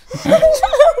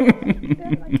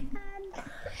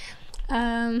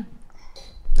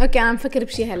 اوكي انا بفكر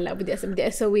بشيء هلا، بدي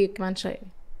اسويه كمان شيء.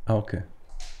 اوكي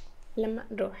لما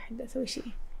نروح بدي اسوي شيء،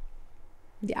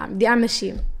 بدي اعمل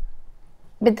شيء.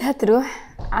 بدها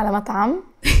تروح على مطعم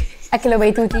اكله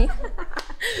بيتوتي.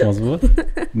 مزبوط.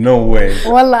 نو واي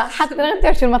والله حتى انا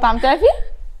بتعرف شو المطعم تعرفي؟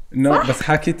 نو بس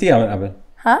حكيتيها من قبل.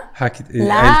 ها؟ حكيت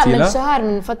لا من شهر،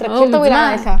 من فتره كثير طويله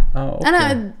عملتها.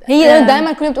 انا هي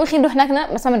دائما كل يوم تقول خلينا نروح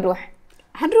هناك، بس ما بنروح.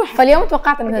 حنروح. فاليوم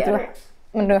توقعت انها تروح.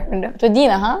 بنروح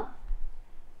تودينا. ها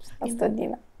بس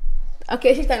تودينا. اوكي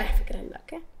ايش ثاني فكره هلا؟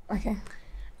 اوكي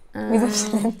اذا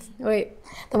فشلت وي.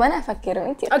 طب انا افكر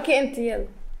وانت. اوكي انت يلا.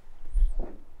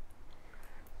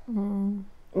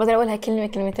 بقدر اقولها كلمه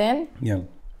كلمتين. يلا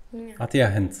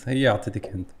اعطيها هنت. هي اعطيتك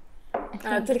هنت.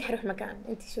 قلت لك حروح مكان،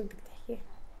 انت شو بدك تحكي؟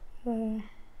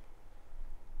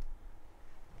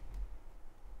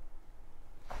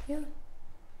 يلا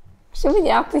شو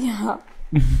بدي اعطيها؟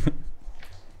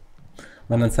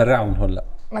 بدنا نسرعهم هلا.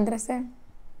 مدرسة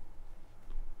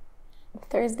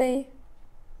Thursday.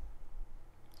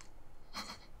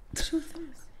 شو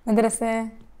مدرسة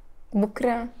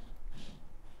بكرة.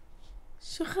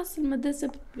 شو خاص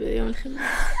المدرسة بيوم الخميس؟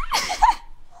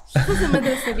 شو خاص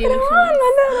المدرسة بيوم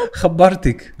الخميس؟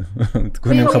 خبرتك.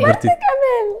 تكوني مخبرتك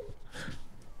قبل.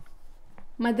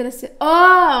 مدرسة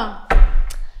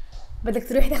بدك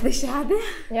تروحي تاخذي الشهادة؟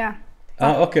 يا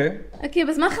اوكي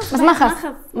بس ما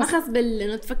خص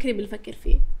انه تفكري بالفكر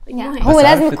فيه. هو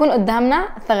لازم يكون قدامنا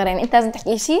ثغرين، انت لازم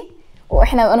تحكي شيء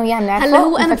واحنا انا وياه بنعرفه. هلا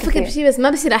هو انا بفكر بشيء بس ما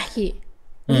بصير احكيه،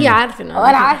 وهي عارفه انه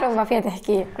وانا عارفه ما فيها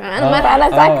تحكيه. انا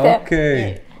ساكته.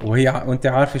 اوكي وانت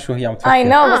عارفه شو هي عم تفكر. اي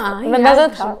نو بس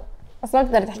بنزلتها بس ما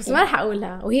بقدر تحكي. بس ما رح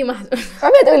اقولها وهي ما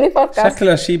بتقولي بودكاست.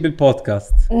 شكلها شيء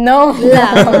بالبودكاست. نو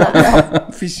لا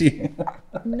في شيء.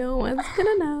 No one's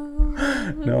gonna know.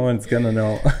 No one's gonna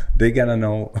know. They gonna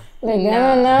know.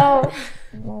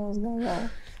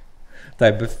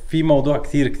 طيب في موضوع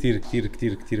كثير كثير كثير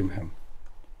كثير كثير مهم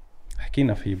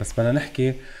حكينا فيه، بس بدنا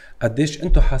نحكي قديش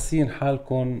انتم حاسين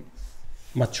حالكم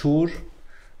ماتشور،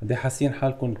 قديش حاسين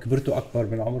حالكم كبرتوا اكبر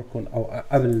من عمركم او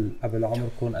قبل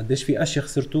عمركم، قديش في اشياء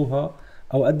خسرتوها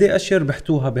او قد ايه اشياء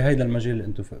ربحتوها بهيدا المجال اللي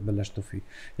انتم بلشتوا فيه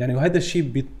يعني. وهذا الشيء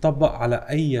بيتطبق على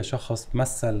اي شخص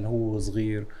مثل هو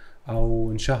صغير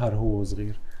او انشهر هو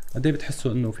صغير. قد ايه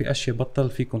بتحسوا انه في اشياء بطل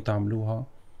فيكم تعملوها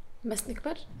بس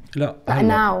نكبر؟ لا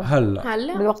هلا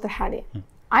هلا بالوقت الحالي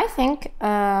I think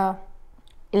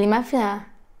اللي ما فيها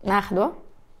ناخده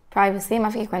privacy، ما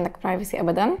فيك يكون عندك privacy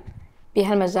ابدا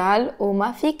بهالمجال،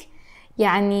 وما فيك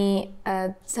يعني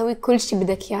تسوي كل شيء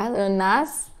بدك اياه لانه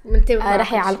الناس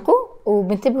راح يعلقوا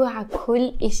وبنتبهوا على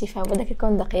كل إشي، فبدك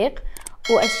يكون دقيق.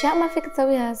 واشياء ما فيك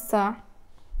تسويها هسه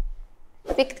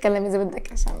فيك تتكلم اذا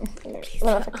بدك عشان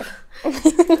ولا افكر.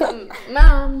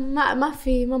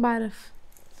 ما بعرف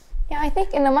يعني I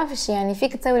think انه ما في شيء يعني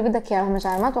فيك تسوي اللي بدك اياه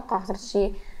بهالمجال. ما اتوقع اكثر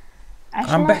شيء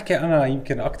عم بحكي انا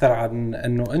يمكن اكثر عن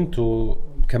انه انتو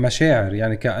كمشاعر،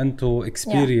 يعني كأنتو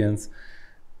experience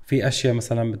في اشياء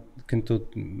مثلا كنتوا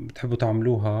بتحبوا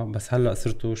تعملوها بس هلا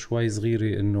صرتوا شوي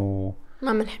صغيري انه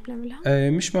ما بنحب نعملها.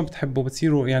 مش ما بتحبوا،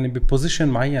 بتصيروا يعني ببوزيشن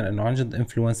معين انه عن جد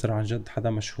انفلونسر، عن جد حدا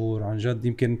مشهور، عن جد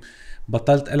يمكن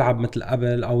بطلت العب مثل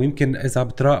قبل، او يمكن اذا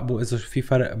بتراقبوا اذا في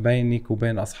فرق بينك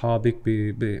وبين اصحابك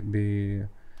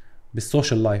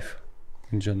بالسوشيال لايف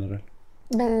ان جنرال.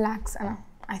 بالعكس انا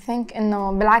I think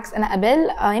انه بالعكس انا قبل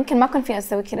يمكن ما كنت في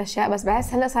اسوي كل الاشياء، بس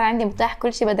بحس هلا صار عندي متاح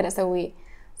كل شيء بقدر اسويه.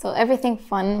 so everything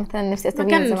fun مثلا نفسي اسويه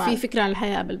ما كان زمان. في فكره عن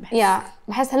الحياه قبل بحس.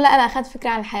 بحس هلا انا اخذت فكره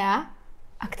عن الحياه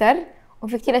اكثر،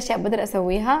 وفي كثير اشياء بقدر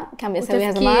اسويها كان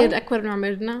بسويها زمان. تفكير اكبر من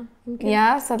عمرنا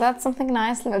يمكن. so that's something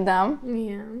nice لقدام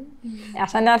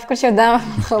عشان نعرف كل شيء قدام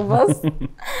نخبص.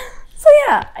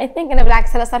 so I think انا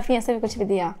بالعكس هلا صار فيني اسوي كل شيء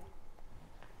بدي اياه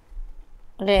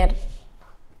غير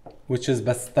which is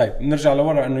بس. طيب نرجع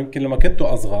لورا، انه يمكن لما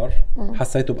كنتوا اصغر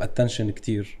حسيتوا باتنشن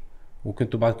كتير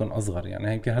وكنتوا بعدكم اصغر،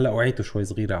 يعني يمكن هلا وعيتوا شوي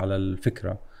صغيره على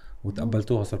الفكره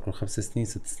وتقبلتوها، صار لكم 5 سنين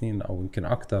 6 سنين او يمكن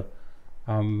اكثر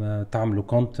عم تعملوا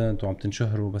كونتنت وعم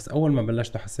تنشهروا، بس اول ما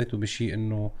بلشتوا حسيتوا بشيء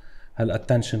انه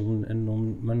هالاتنشن انه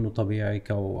منه طبيعي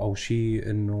او شيء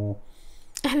انه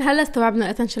احنا هلا استوعبنا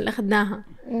الاتنشن اللي اخذناها.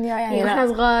 يعني احنا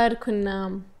صغار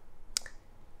كنا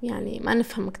يعني ما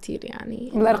نفهم كتير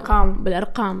يعني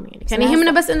بالارقام يعني كان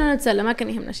يهمنا بس انه نتسلى، ما كان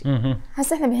يهمنا شيء.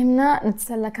 هسه احنا بيهمنا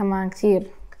نتسلى كمان كتير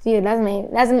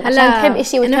لازم عشان تحب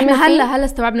إشي وتكمل فيه. هلا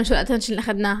استوعبنا شو الاتنشن اللي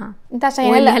اخذناها انت عشان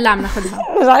هلا عم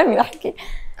ناخذها. مش عارفه احكي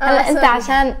هلا انت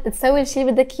عشان تسوي الشيء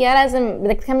اللي بدك اياه لازم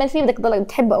بدك تكمل فيه، بدك تضلك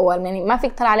تحبه اول، يعني ما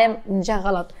فيك تطلع عليه من جهه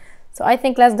غلط. so I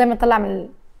think لازم دائما نطلع من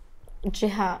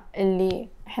الجهه اللي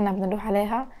احنا بدنا نروح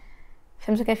عليها.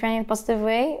 فهمتوا كيف يعني البوزيتيف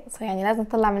واي؟ يعني لازم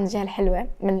نطلع من الجهه الحلوه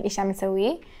من الاشي عم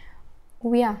نسويه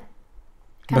ويا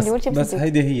كان بس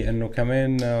هيدي هي انه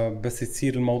كمان بس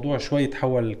يصير الموضوع شوي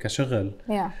يتحول كشغل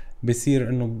بصير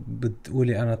انه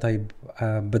بتقولي انا طيب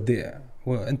بدي،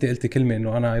 وانت قلتي كلمه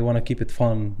انه انا اي وانا كيب ات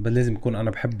فان، لازم يكون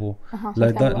انا بحبه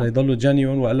ليضلوا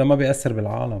جينيون والا ما بيأثر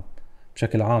بالعالم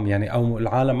بشكل عام، يعني او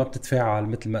العالم ما بتتفاعل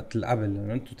مثل قبل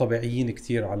لانه انتم طبيعيين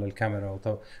كتير على الكاميرا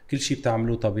كل شيء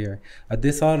بتعملوه طبيعي. قد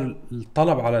ايه صار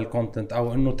الطلب على الكونتنت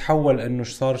او انه تحول انه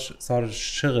صار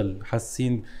شغل،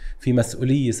 حاسين في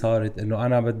مسؤوليه صارت انه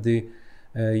انا بدي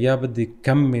يا بدي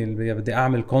كمل يا بدي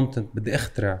اعمل كونتنت، بدي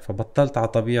اخترع، فبطلت على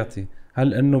طبيعتي.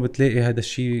 هل انه بتلاقي هذا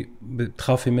الشيء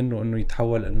بتخافي منه انه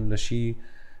يتحول انه لشيء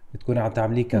بتكوني عم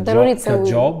تعمليه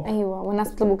كجوب؟ ايوه والناس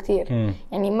بيطلبوا كتير.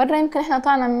 يعني مره يمكن احنا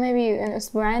قطعنا ميبي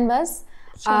اسبوعين بس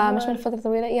مش من فتره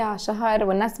طويله يا شهر،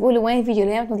 والناس بيقولوا وين الفيديو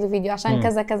ليه ما تنزل فيديو عشان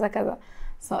كذا كذا كذا.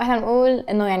 احنا بنقول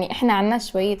انه يعني احنا عنا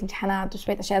شويه امتحانات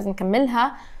وشويه اشياء لازم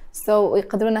نكملها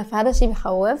يقدرونا، فهذا الشيء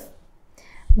بخوف.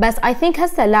 بس I think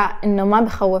هسه لا انه ما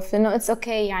بخوف لانه it's okay.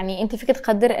 يعني انت فيك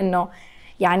تقدر انه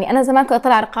يعني انا زمان كنت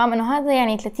اطلع ارقام انه هذا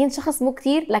يعني 30 شخص مو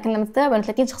كتير، لكن لما تستوعب انه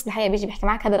 30 شخص بالحياه بيجي بيحكي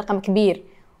معك هذا رقم كبير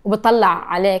وبطلع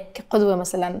عليك قدوه.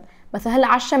 مثلا هلا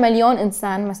 10 مليون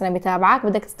انسان مثلا بيتابعك،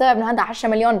 بدك تستوعب انه هذا 10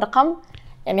 مليون رقم،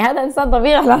 يعني هذا انسان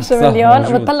طبيعي على 10 مليون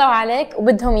وبتطلعوا عليك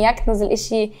وبدهم اياك تنزل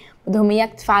اشي، بدهم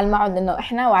اياك تفعل معه لانه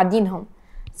احنا وعدينهم.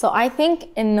 so I think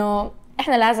انه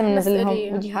احنا لازم ننزل لهم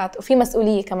فيديوهات وفي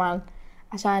مسؤوليه كمان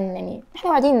عشان يعني احنا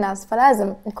واعدين الناس،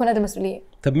 فلازم نكون قد المسؤوليه.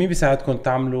 طب مين بيساعدكم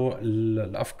تعملوا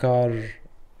الافكار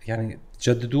يعني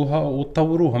تجددوها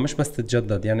وتطوروها، مش بس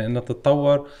تتجدد يعني انها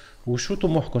تتطور؟ وشو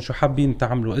طموحكم، شو حابين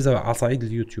تعملوا اذا على صعيد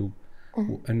اليوتيوب؟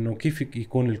 انه كيف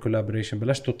يكون الكولابوريشن؟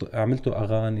 بلشتوا عملتوا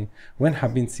اغاني، وين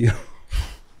حابين تصيروا؟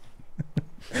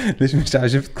 ليش مش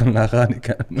عجبتكم الاغاني؟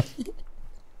 كانه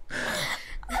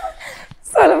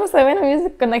لما سوينا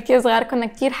ميوزك كنا كتير صغار، كنا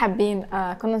كتير حابين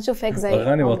كنا نشوف هيك زي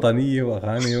اغاني وطنيه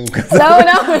واغاني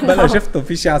وكذا. بلا شفتوا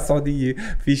في شيء على السعوديه،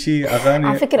 في شيء اغاني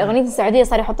على فكره اغنيه السعوديه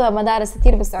صار يحطوها بمدارس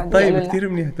كتير بالسعوديه. طيب كتير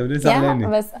منيح. طب ليه زعلانه؟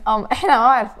 بس احنا ما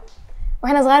بعرف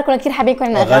واحنا صغار كنا كتير حابين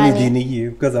كنا اغاني دينيه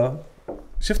وكذا،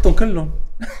 شفتهم كلهم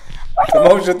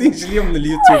موجودين اليوم من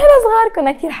اليوتيوب. احنا صغار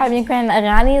كنا كتير حابين كنا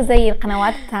اغاني زي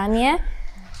القنوات الثانيه،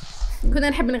 كنا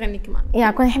نحب نغني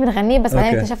كمان. كنا نحب نغني، بس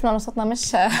بعدين اكتشفنا انه صوتنا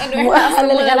مش مؤهل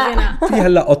للغناء. في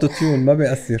هلا اوتو تيون ما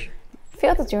بيأثر، في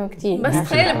اوتو تيون كتير، بس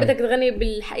تخيل بدك تغني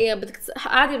بالحقيقه بدك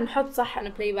عادي بنحط صح انه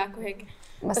بلاي باك وهيك،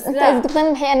 بس انت اذا بتغني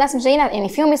بالحقيقه الناس مش جايين يعني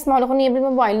فيهم يسمعوا الاغنيه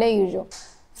بالموبايل لا يجوا،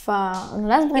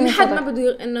 فلازم تغني. حد ما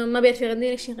بده انه ما بيعرف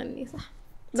يغني ليش يغني صح.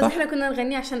 بس احنا كنا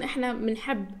نغني عشان احنا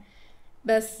بنحب،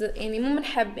 بس يعني مو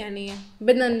بنحب يعني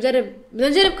بدنا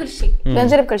نجرب كل شيء. بدنا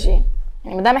نجرب كل شيء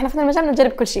يعني ما دام احنا في المجال بدنا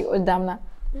نجرب كل شيء قدامنا.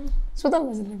 شو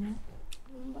ضل زلمه؟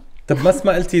 طب بس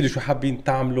ما قلتي لي شو حابين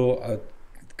تعملوا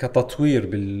كتطوير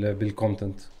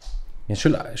بالكونتنت؟ يعني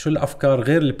شو الافكار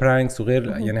غير البرانكس وغير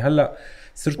يعني هلا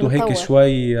صرتوا هيك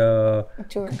شوي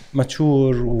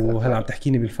ماتشور وهلا عم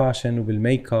تحكيني بالفاشن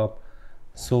وبالميك اب،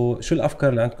 شو الافكار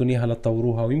اللي عندكم اياها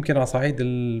لتطوروها؟ ويمكن على صعيد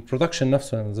البرودكشن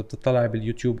نفسه يعني اذا بتطلعي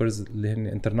باليوتيوبرز اللي هن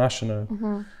انترناشونال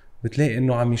بتلاقي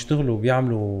انه عم يشتغلوا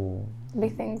بيعملوا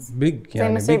big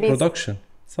يعني big برودكشن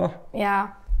صح؟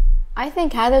 I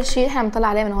think هذا الشيء احنا بنطلع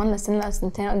عليه من هون لسنة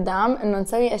لسنتين قدام، انه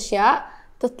نسوي اشياء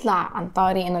تطلع عن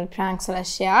طاري انه البرانكس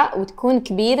والاشياء وتكون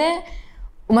كبيرة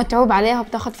ومتعوب عليها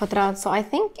وبتاخد فترات. so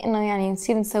I think انه يعني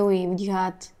نصير نسوي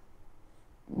فيديوهات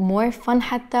more fun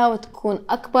حتى وتكون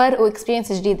اكبر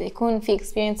واكسبيرينس جديدة، يكون في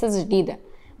experiences جديدة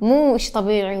مو شيء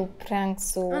طبيعي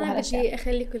وبرانكس وهالاشياء. انا بدي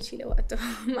اخلي كل شيء لوقته.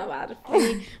 ما بعرف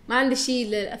يعني ما عندي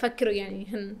شيء افكره يعني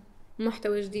هن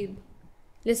محتوى جديد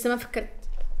لسه ما فكرت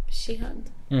بالشيء هذا.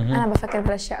 انا بفكر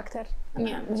بالاشياء اكثر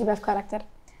بجيب افكار اكثر.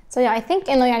 so yeah, I think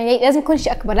انه يعني لازم يكون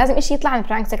شيء اكبر، لازم شيء يطلع عن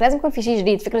برانكسك، لازم يكون في شيء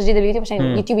جديد، فكره جديده باليوتيوب عشان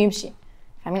اليوتيوب يمشي.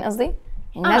 فاهمين قصدي؟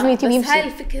 يعني لازم اليوتيوب يمشي. بس هاي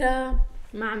الفكره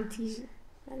ما عم تيجي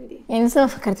عندي يعني لسه ما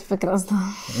فكرت في الفكره اصلا.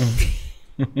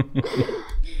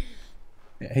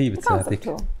 هي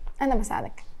بتساعدك. انا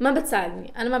بساعدك. ما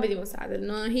بتساعدني، انا ما بدي مساعده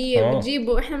لانه هي بتجيب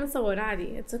واحنا بنصور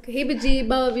عادي اتس اوكي. هي بتجيب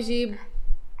بابا بيجيب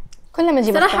كلنا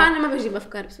بنجيب صراحه أفكار. انا ما بجيب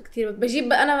افكار بس كثير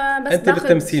بجيب انا بس انت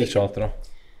بالتمثيل شاطره.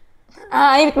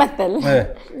 هي بتمثل.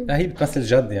 ايه هي بتمثل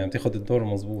جد يعني بتاخذ الدور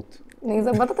مزبوط.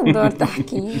 زبطت الدور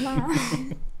تحكي.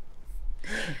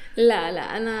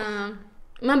 لا انا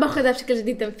ما باخذها بشكل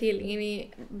جديد تمثيل يعني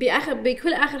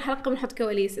بكل اخر حلقه بنحط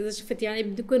كواليس اذا شفت يعني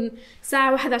بده يكون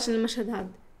ساعه واحده عشان المشهد هذا.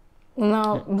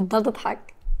 بتضل تضحك.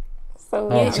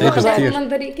 كثير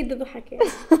منظري كده ضحك يعني.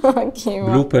 اوكي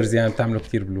بلوبرز يعني بتعملوا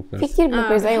كثير بلوبرز. في كثير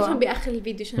بلوبرز ايوه عشان باخر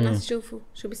الفيديو عشان الناس يشوفوا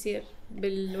شو بيصير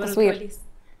بالكواليس.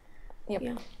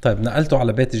 طيب نقلتوا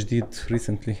على بيت جديد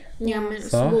ريسنتلي من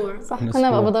اسبوع صح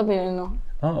كنا بابو ظبي لانه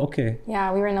اوكي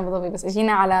وي ور ان ابو ظبي بس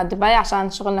اجينا على دبي عشان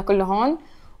شغلنا كله هون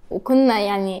وكنا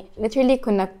يعني literally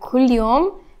كنا كل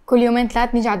يومين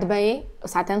ثلاث نيجي على دبي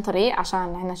وساعتين طريق عشان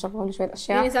عندنا شغل وشوية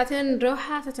اشياء يعني ساعتين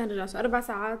نروحها ساعتين نرجع 4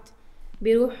 ساعات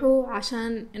بيروحوا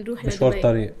عشان نروح لدبي مشوار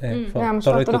طريق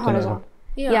مشوار تروح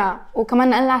ورجع وكمان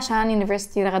نقلنا عشان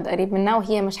يونيفرسيتي رغد قريب منا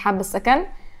وهي مش حابة السكن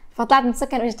فطلعت من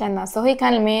السكن واجت عندنا هي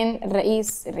كان المين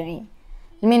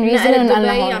المين ريزن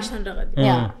نقلنا عشان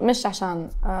رغد مش عشان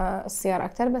السيارة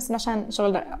أكتر بس عشان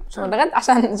شغل رغد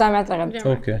عشان جامعة رغد.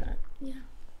 اوكي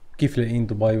كيف لاقين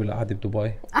دبي ولا قاعدة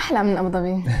بدبي؟ أحلى من أبو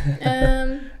ظبي.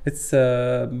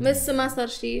 لسه ما صار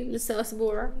شيء لسه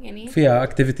أسبوع يعني فيها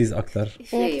اكتيفيتيز أكتر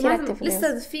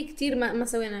لسه في كتير ما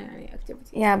سوينا يعني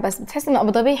اكتيفيتيز بس بتحس إنه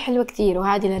أبو ظبي حلوة كتير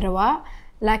وهادي للرواق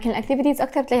لكن الاكتيفيتيز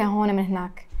أكتر بتلاقيها هون من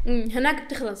هناك. هناك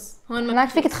بتخلص هون هناك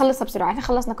فيك تخلصها بسرعة. احنا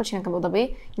خلصنا كل شيء هناك أبو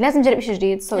ظبي لازم نجرب شيء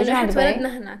جديد. اجينا على دبي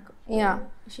هناك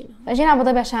اجينا أبو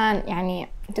ظبي عشان يعني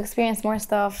to experience more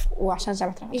stuff وعشان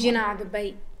جامعة رغد. اجينا على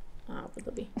دبي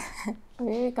أبو ظبي.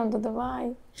 welcome to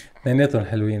دبي. اثنيناتهم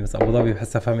حلوين بس أبو ظبي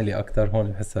بحسها فاميلي أكتر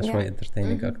هون بحسها شوي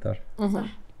انترتيننج أكتر. صح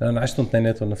لأن عشتهم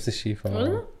اثنيناتهم نفس الشيء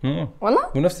والله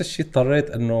ونفس الشيء اضطريت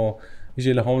إنه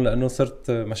يجي لهون لأنه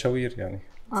صرت مشاوير يعني.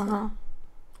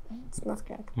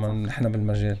 ما نحن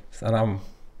بالمجال بس أنا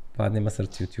بعدني ما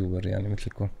صرت يوتيوبر يعني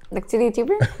مثلكم. بدك تصير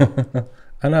يوتيوبر؟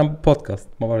 أنا عم بودكاست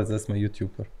ما بعرف إذا اسمه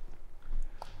يوتيوبر.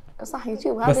 صح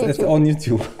يوتيوب هذا بس it's on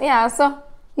YouTube. صح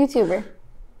يوتيوبر.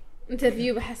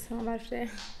 انترفيو بحسها ما بعرف ليه.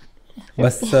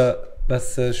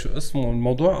 بس شو اسمه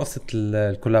الموضوع قصة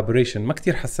الكولابوريشن ما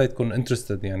كتير حسيتكم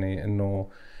انترستد يعني إنه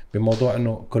بموضوع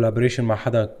إنه كولابوريشن مع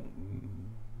حدا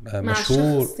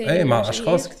مشهور مع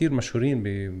اشخاص كتير مشهورين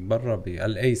برا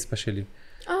بال اي سبيشالي.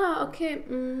 اوكي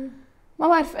ما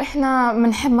بعرف احنا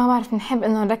بنحب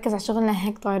انه نركز على شغلنا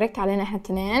هيك دايركت علينا احنا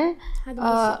الاثنين. هذا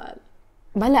السؤال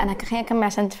بلا انا خليني اكمل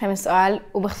عشان تفهم السؤال.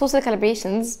 وبخصوص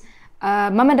الكولابوريشنز ما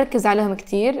بنركز عليهم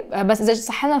كتير بس اذا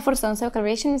صح لنا الفرصه نسوي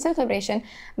كولابوريشن بنسوي كولابوريشن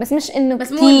بس مش انه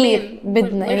بس كتير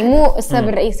بدنا يعني مو السبب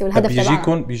الرئيسي والهدف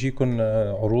تبعنا. بيجيكم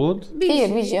عروض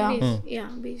كتير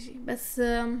بيجي بس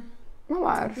ما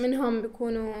بعرف منهم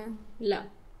بيكونوا لا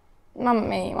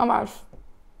ما بعرف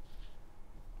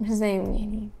مش زي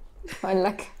يعني بقول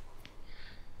لك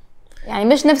يعني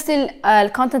مش نفس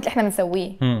الكونتنت اللي احنا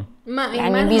بنسويه. ما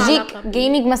يعني بيجيك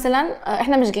جيمينج مثلا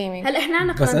احنا مش جيمينج. هلا احنا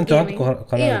عندنا قناه بس انتوا عندكم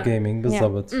قناه جيمينج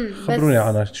بالضبط. خبروني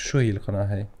عنها شو هي القناه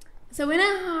هي؟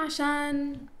 سويناها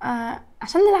عشان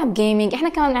نلعب جيمنج. احنا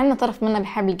كمان عندنا طرف منا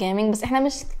بحب الجيمنج، بس احنا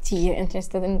مش كتير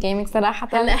انترستد ان جيمنج صراحه.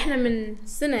 هلا احنا من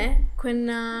سنه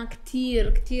كنا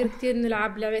كتير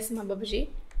نلعب لعبه اسمها ببجي.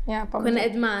 كنا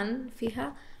ادمان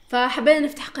فيها، فحبينا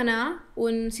نفتح قناه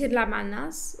ونصير نلعب مع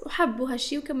الناس، وحبوا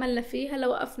هالشي وكملنا فيه. هلا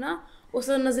وقفنا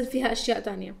وصرنا ننزل فيها اشياء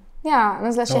تانية.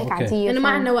 نزل اشياء عاديه لانه ما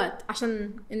عندنا وقت عشان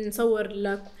نصور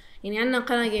لك. يعني عندنا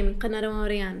قناه جيمنج، قناه روان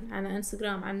وريان، عندنا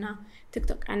انستغرام، عندنا تيك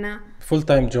توك، عندنا فول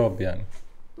تايم جوب يعني.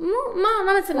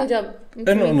 ما بنسمي جوب،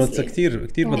 انه كثير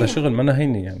بدها شغل، ما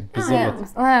هيني يعني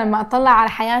بالضبط. انا لما اطلع على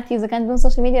حياتي اذا كانت من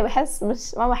السوشيال ميديا بحس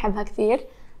مش ما بحبها كثير.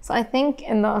 so I think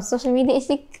انه السوشيال ميديا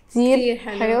شيء كثير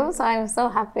حلو. so I'm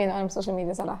so happy انه انا بالسوشيال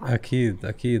ميديا صراحه.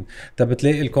 اكيد. طب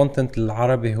بتلاقي الكونتنت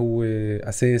العربي هو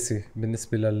اساسي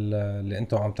بالنسبه اللي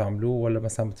انتم عم تعملوه، ولا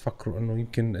مثلا بتفكروا انه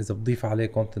يمكن اذا بضيف عليه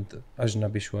كونتنت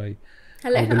اجنبي شوي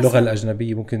او باللغه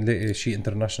الاجنبيه ممكن نلاقي شيء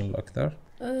انترناشونال اكثر؟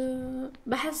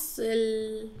 بحس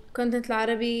الكونتنت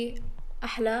العربي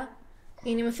احلى.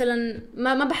 يعني مثلا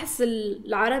ما بحس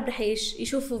العرب رح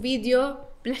يشوفوا فيديو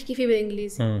بنحكي فيه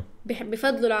بالانجليزي،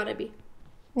 بفضلوا العربي.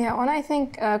 وانا I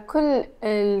think كل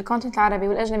الكونتنت العربي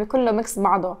والاجنبي كله ميكس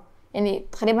بعضه. يعني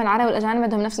تقريبا العرب والاجانب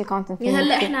بدهم نفس الكونتنت. يعني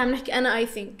هلا احنا عم نحكي انا I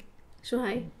think شو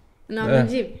هاي انه عم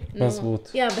نجيب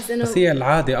مزبوط. بس هي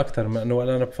العاده اكثر من انه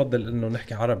انا بفضل انه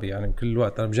نحكي عربي. يعني كل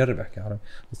الوقت انا بجرب احكي عربي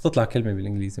بس تطلع كلمه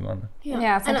بالانجليزي معنا.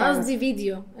 انا قصدي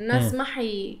فيديو الناس ما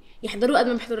يحضروا قد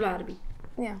ما بيحضروا العربي.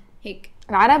 هيك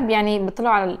العرب يعني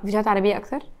بيطلعوا على الفيديوهات العربيه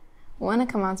اكثر، وانا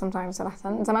كمان sometimes صراحه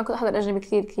زمان كنت احضر اجنبي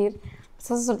كثير،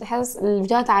 بس هسه صرت احس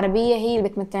الفيديوهات العربيه هي اللي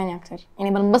بتمتعني اكثر.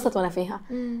 يعني بنبسط وانا فيها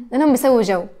لانهم بيسووا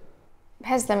جو.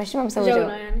 بحس لما ما بيسووا جو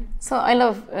يعني so I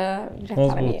love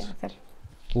الفيديوهات العربيه اكثر.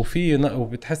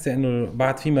 وبتحسي انه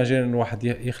بعد في مجال انه واحد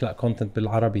يخلق كونتنت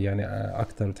بالعربي يعني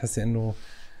اكثر. بتحسي انه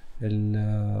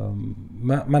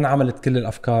ما انعملت كل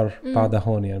الافكار بعدها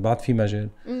هون، يعني بعد في مجال.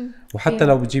 وحتى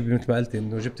لو بتجيبي مثل ما قلتي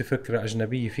انه جبتي فكره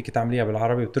اجنبيه فيك تعمليها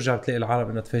بالعربي وبترجع بتلاقي العرب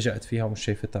انه تفاجأت فيها ومش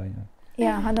شايفتها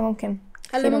يعني. هذا ممكن.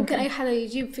 هلا ممكن اي حدا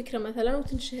يجيب فكره مثلا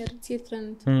وتنشهر تصير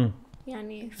ترند.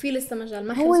 يعني في لسه مجال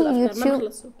ما خلصوا الافكار ما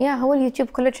خلصوا. هو اليوتيوب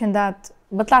كله ترندات،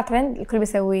 بطلع ترند الكل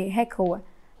بيسويه هيك هو.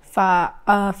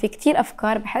 في كتير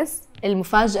افكار بحس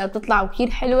المفاجاه بتطلع وكتير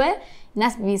حلوه.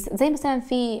 ناس زي مثلا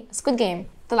في سكوت جيم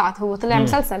طلع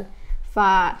مسلسل،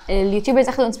 فاليوتيوبرز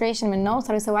اخذوا انسبيريشن منه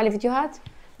وصاروا يسووا عليه فيديوهات،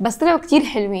 بس طلعوا كتير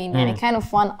حلوين. يعني كانوا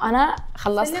فان. انا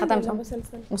خلصت ختمتهم.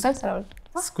 مسلسل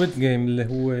سكوت جيم اللي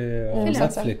هو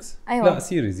نتفليكس. لا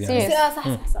سيريز يعني. صح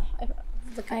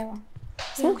ايوه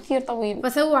اسمه كتير طويل.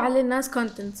 فسووا عليه الناس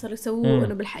كونتنت، صاروا يسووه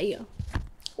انه بالحقيقه.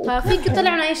 ففيك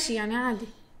طلعنا اي شيء يعني عادي.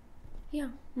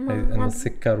 انا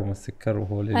السكر وما السكر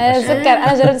وهو السكر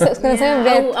انا جربت اسويها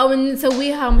بالبيت او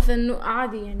نسويها مثلا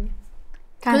عادي. يعني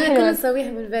كنا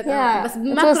نسويها بالبيت بس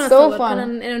ما كنا نصور،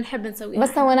 كنا نحب نسويها. بس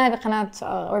سويناها بقناه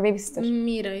ويبي ستر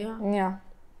ميرا.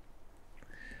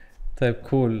 طيب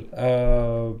كول.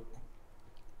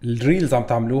 الريلز عم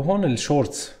تعملوهن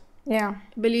الشورتس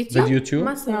باليوتيوب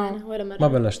ما سوينا ولا مره. ما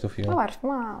بلشتوا فيهم؟ ما بعرف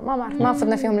ما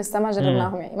فضنا فيهم لسه، ما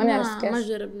جربناهم. يعني ما بنعرف كيف. ما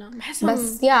جربنا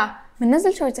بس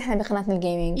بننزل شورتس احنا بقناتنا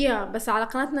الجيمنج. بس على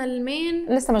قناتنا المين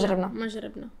لسه ما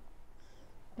جربنا.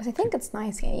 بس I think it's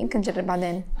nice. يعني يمكن نجرب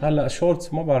بعدين. هلا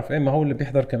شورتس ما بعرف ما هو اللي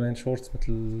بيحضر كمان شورتس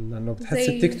مثل لانه بتحس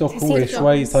التيك توك هو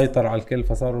شوي سيطر على الكل،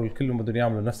 فصاروا الكل بدهم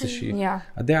يعملوا نفس الشيء.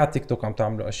 قد ايه على التيك توك عم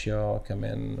تعملوا اشياء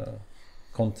كمان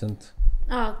كونتنت؟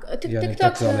 تيك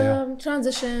توك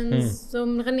ترانزيشنز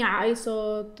وبنغني على اي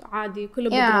صوت عادي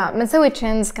كله. بنسوي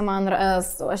ترندز كمان،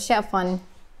 رقص واشياء فن.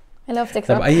 هلا في تيك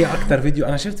توك. طب اي اكثر فيديو؟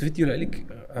 انا شفت فيديو لك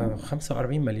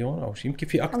 45 مليون او شيء، يمكن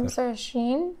في اكثر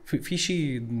 25 في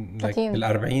شيء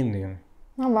بال40 يعني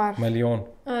ما بعرف مليون.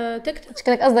 تيك توك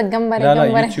شكلك قصدك جمبري. لا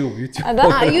يوتيوب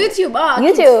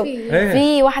يوتيوب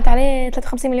في واحد عليه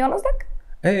 53 مليون قصدك؟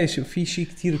 ايه في شيء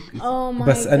كتير.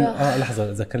 بس انا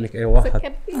لحظه اذكر لك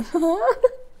واحد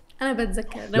انا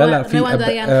بتذكر. لا في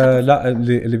لا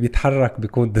اللي بيتحرك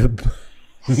بيكون دب.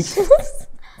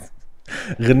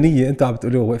 غنية انتوا عم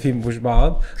بتقولوا واقفين بوجه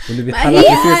بعض واللي بيتحرك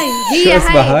هي شو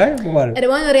اسمها هاي؟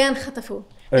 روان وريان خطفوا.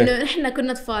 انه نحن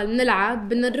كنا اطفال بنلعب،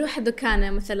 بدنا نروح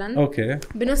دكانه مثلا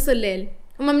بنص الليل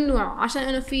وممنوع عشان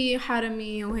انه في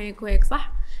حرمي وهيك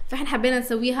صح. فاحنا حبينا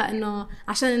نسويها انه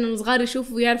عشان انه الصغار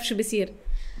يشوفوا ويعرفوا شو بيصير.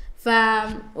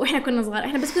 واحنا كنا صغار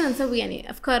احنا بس كنا نسوي يعني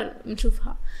افكار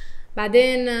بنشوفها.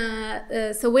 بعدين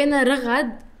سوينا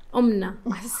رغد امنا،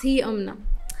 احس هي امنا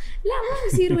لا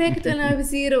ما بيصير وهيك تقولنا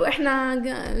بيصير، واحنا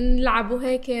نلعب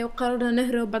وهيك وقررنا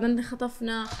نهرب. بعدين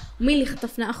خطفنا، ومين اللي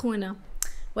خطفنا؟ اخونا،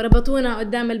 وربطونا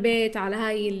قدام البيت على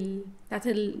هاي تاعت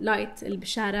اللايت اللي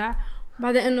بالشارع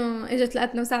بعدين انه اجت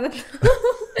لقتنا وساعدتنا.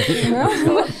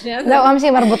 لا اهم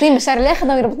شيء مربوطين بالشارع، ليه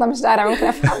خدوا يربطنا بالشارع؟ ممكن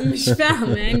افهم. مش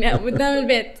فاهمه يعني قدام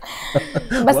البيت.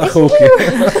 بس واخوك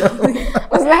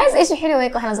بس بحس اشي حلو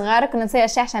هيك واحنا صغار كنا نسوي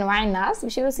اشياء عشان نوعي الناس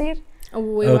بشي بصير،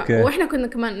 واحنا كنا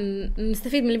كمان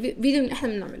نستفيد من الفيديو اللي احنا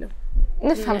بنعمله،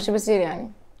 نفهم شو بصير يعني.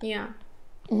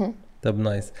 طب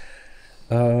نايس.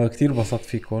 كتير انبسطت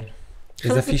فيكم.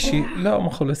 اذا في شيء لا ما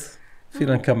خلص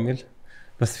فينا نكمل،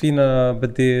 بس فينا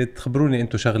بدي تخبروني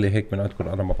انتم شغله هيك من عندكم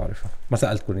انا ما بعرفها، ما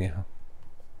سالتكم اياها.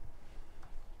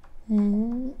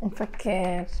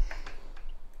 نفكر.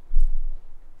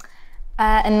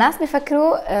 الناس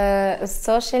بيفكروا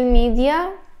السوشيال ميديا،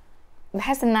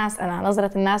 بحس الناس، انا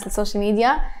نظرة الناس للسوشيال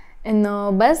ميديا انه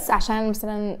بس عشان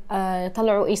مثلا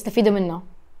يطلعوا يستفيدوا منه،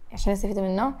 عشان يستفيدوا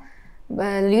منه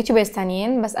اليوتيوبرز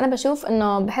الثانيين. بس انا بشوف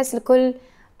انه بحس الكل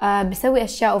بيسوي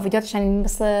اشياء وفيديوهات عشان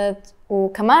ينبسط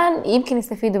وكمان يمكن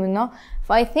يستفيدوا منه.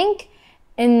 فاي ثينك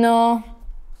انه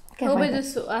هو بده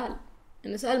السؤال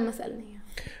انه سؤال ما سالني اياه،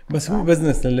 بس هو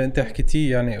بزنس اللي انت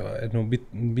حكيتيه، يعني انه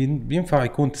بينفع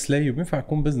يكون تسلي وبينفع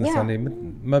يكون بزنس يعني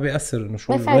ما بيأثر انه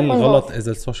شو وين الغلط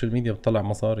اذا السوشيال ميديا بتطلع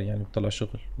مصاري، يعني بتطلع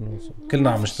شغل.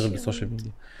 كلنا عم نشتغل بالسوشيال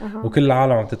ميديا وكل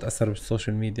العالم عم تتأثر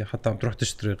بالسوشيال ميديا، حتى عم تروح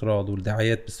تشتري اغراض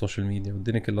والدعايات بالسوشيال ميديا،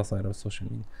 والدنيا كلها صايره بالسوشيال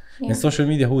ميديا. يعني السوشيال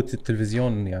ميديا هو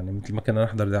التلفزيون، يعني مثل ما كنا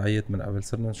نحضر دعايات من قبل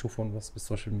صرنا نشوفهم بس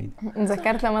بالسوشيال ميديا.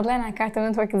 تذكرت لما طلعنا على كارتون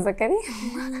نتورك، تذكري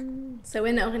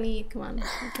سوينا اغنيه كمان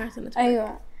كارتون نتورك.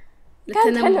 ايوه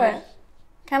كانت حلوه،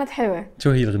 كانت حلوه.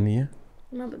 شو هي الغنيه؟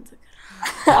 ما بتذكر.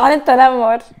 عن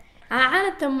التنمر. عن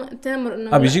التنمر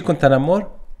انه بيجيكم تنمر؟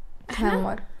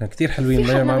 تنمر كثير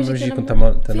حلوين. ما بيجيكم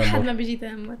تنمر. تنمر؟ في حد ما بيجي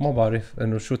تنمر؟ ما بعرف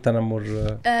انه شو التنمر.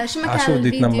 شو ما كان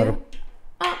الفيديو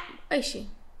اي شيء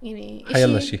يعني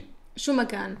حيلا شيء شو ما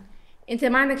كان انت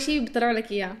ما عندك شيء بيطلعوا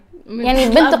لك اياه، يعني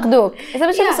بنتقدوك. اذا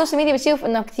بتشوف السوشيال ميديا بتشوف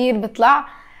انه كثير بيطلع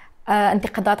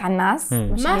انتقادات على الناس.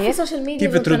 ما في سوشيال ميديا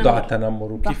كيف بتردوا على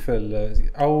التنمر وكيف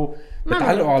او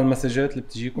بتعلقوا على المسجات اللي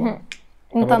بتجيكم؟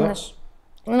 نطنش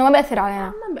انه ما بيأثر علينا،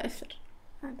 ما بيأثر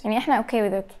يعني احنا اوكي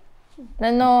وذ ات،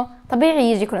 لانه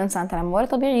طبيعي يجي كل انسان تنمر،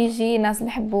 طبيعي يجي ناس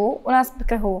بيحبوه وناس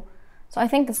بيكرهوه. so I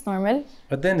think it's normal.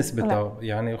 قد ايه نسبتها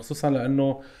يعني، خصوصا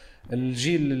لانه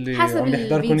الجيل اللي عم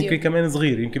يحضركم يمكن كمان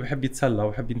صغير، يمكن بحب يتسلى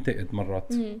وبحب ينتقد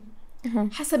مرات.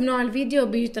 حسب نوع الفيديو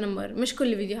بيجي تنمر، مش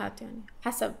كل الفيديوهات يعني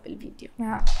حسب الفيديو.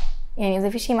 يعني اذا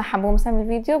في شيء ما حبوه مثلا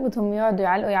بالفيديو بدهم يقعدوا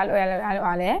يعلقوا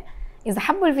عليه. اذا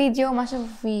حبوا الفيديو ما شافوا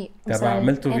فيه مثلا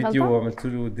عملتوا فيديو وعملتوا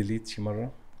له ديليت شي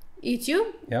مره يوتيوب؟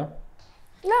 لا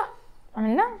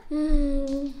عملنا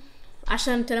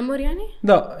عشان تنمر يعني؟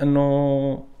 لا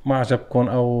انه ما عجبكم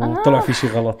او طلع في شيء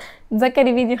غلط.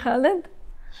 تذكري فيديو خالد؟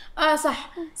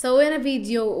 صح، سوينا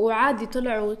فيديو وعادي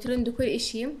طلعوا ترند وكل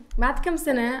اشي. بعد كم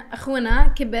سنة اخونا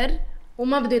كبر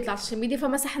وما بده يطلع على السوشيال ميديا،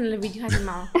 فمسحنا الفيديوهات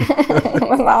معه.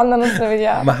 مسحنا نص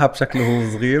الفيديوهات. ما حب شكله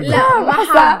هو صغير. لا ما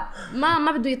حب،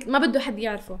 ما بده حد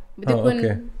يعرفه، بده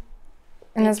يكون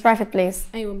in his private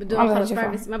place. ايوه بده خلص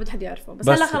برايفسي، ما بده حد يعرفه. بس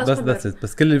هلا خلص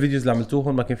بس كل الفيديوز اللي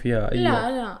عملتوهم ما كان فيها اي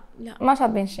لا ما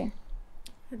شاطبين شيء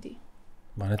هدي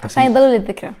عشان يضلوا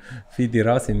للذكرى. في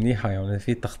دراسة منيحة يعني،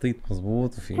 في تخطيط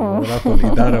مزبوط وفي مرات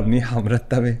الإدارة منيحة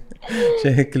مرتبة.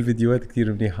 شيء هيك الفيديوهات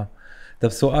كتير منيحة. طب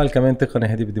سؤال كمان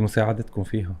تقني، هدي بدي مساعدتكم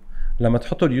فيها. لما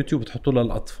تحطوا اليوتيوب تحطوا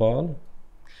للأطفال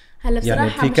هلا بصراحة يعني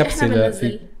في كبسة ما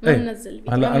بننزل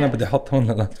هلا أنا بدي أحط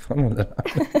هون للأطفال ولا لا؟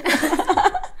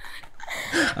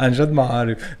 عن جد ما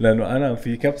عارف، لأنه أنا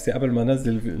في كبسة قبل ما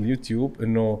أنزل اليوتيوب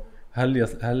إنه هل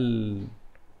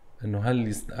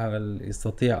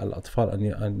يستطيع الأطفال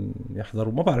أن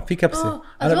يحضروا؟ ما بعرف، في كبسة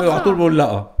أنا على طول بقول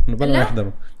لا إنه بلا ما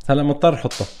يحضروا. هلا مضطر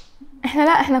أحطها.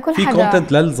 إحنا كل حدا في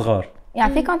كونتنت للصغار،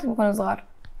 يعني في كونتنت بيكون صغار.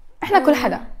 إحنا كل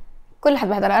حدا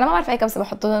بحضر. أنا ما بعرف أي كبسة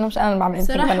بحطه لأنه مش أنا اللي بعمل.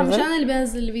 صراحة مش أنا اللي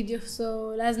بنزل الفيديو،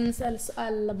 لازم نسأل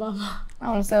السؤال لبابا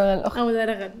أو نسأل للأخت أو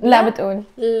لرغد. لا بتقول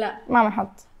لا ما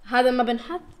بنحط هذا، ما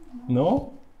بنحط.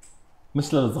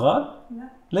 مش للصغار. لا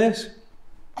ليش؟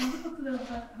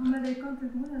 هم زي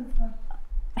كونتنت مو للصغار.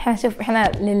 احنا شوف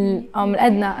احنا من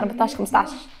الادنى 14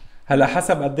 15. هلا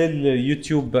حسب قد ايه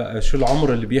اليوتيوب شو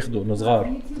العمر اللي بياخذوا انه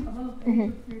صغار.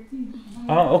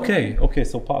 اوكي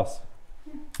سو باس.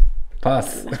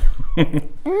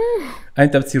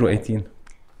 انت بتصيروا 18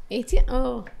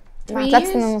 مع 3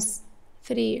 سنين ونص.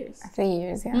 3 years 3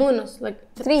 years مو نص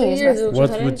like 3 years.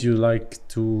 What would you like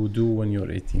to do when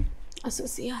you're 18? أسوق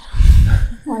سيارة.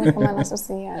 وأنا كمان أسوق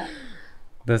سيارة.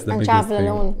 That's the biggest نشاف thing.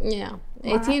 للون.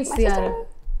 18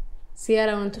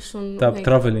 سيارة ونتفشون. طب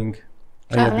traveling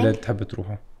أي بلاد تحب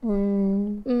تروحها؟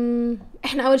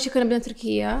 إحنا أول شيء كنا بدنا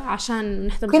تركيا عشان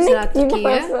نحضر مسلسلات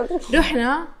تركية.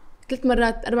 رحنا 3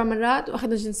 مرات 4 مرات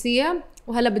وأخذنا جنسية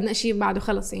وهلا بدنا شيء بعده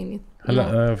خلص يعني.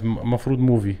 هلا مفروض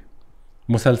موفي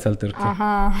مسلسل تركي.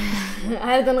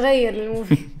 هلا بدنا نغير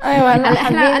الموفي. ايوه هلا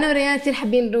احنا انا وريان كثير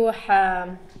حابين نروح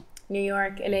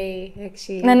نيويورك LA هيك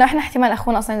شيء، لانه احنا احتمال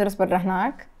اخونا اصلا يدرس برا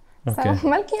هناك. اوكي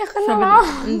مالكي اخونا معه.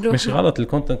 مش غلط،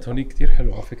 الكونتنت هونيك كتير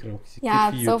حلو على فكره،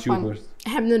 كتير في يوتيوبرز.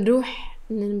 احنا بدنا نروح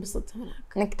ننبسط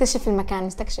هناك، نكتشف المكان،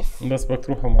 نستكشف. بس بدك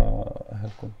تروحوا مع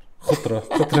اهلكم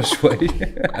خطره شوي.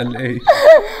 LA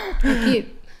اكيد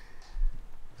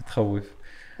بتخوف.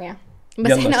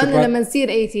 بس احنا قلنا لما نصير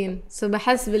 18 سو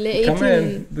بحس باللي 18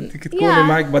 كمان بدك تكوني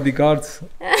معك بادي جاردز.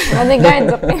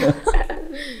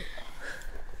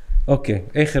 اوكي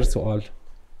اخر سؤال.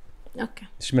 اوكي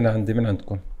ايش من عندي من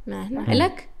عندكم؟ ما هنا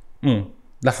لك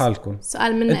لحالكم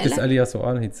سؤال منا انت تساليها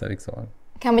سؤال هي تسالك سؤال.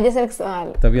 كان بدي اسالك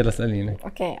سؤال. طب يلا اساليني.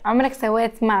 اوكي عمرك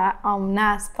سويت مع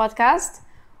ناس بودكاست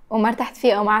وما ارتحت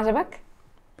فيه او ما عجبك؟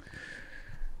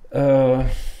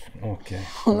 اوكي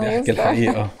بدي احكي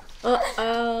الحقيقه.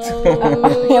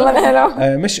 يلا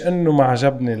حلو. مش انه ما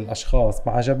عجبني الاشخاص،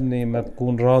 ما عجبني ما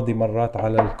تكون راضي مرات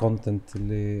على الكونتنت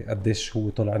اللي قديش هو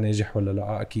طلع ناجح ولا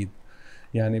لا. اكيد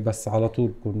يعني بس على طول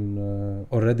بكون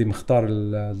اوريدي مختار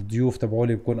الضيوف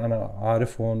تبعولي، بكون انا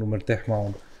عارفهم ومرتاح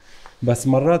معهم. بس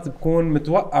مرات بكون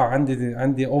متوقع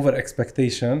عندي اوفر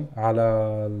اكسبكتيشن على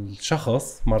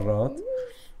الشخص مرات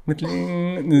مثل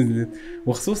نزلت.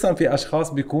 وخصوصا في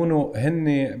اشخاص بيكونوا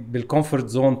هن بالكومفورت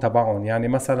زون تبعهم، يعني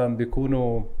مثلا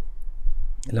بيكونوا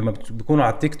لما بيكونوا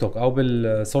على التيك توك او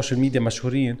بالسوشيال ميديا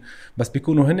مشهورين، بس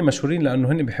بيكونوا هن مشهورين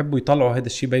لانه هن بيحبوا يطلعوا هذا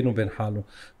الشيء بينه وبين حاله.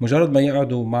 مجرد ما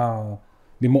يقعدوا مع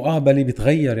بمقابله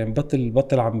بتغير، يعني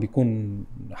بطل عم بيكون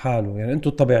حاله. يعني انتم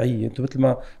الطبيعيه، انتم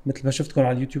مثل ما شفتكم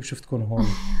على اليوتيوب شفتكم هون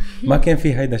ما كان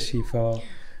في هيدا الشيء.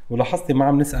 ولاحظتي ما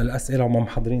عم نسال اسئله وما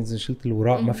محضرين، زي شلت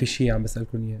الوراق ما في شيء عم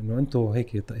بسالكم اياه، انه انتم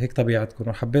هيك طبيعتكم،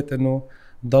 وحبيت انه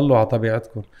تضلوا على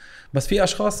طبيعتكم. بس في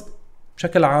اشخاص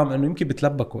بشكل عام انه يمكن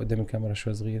بتلبكوا قدام الكاميرا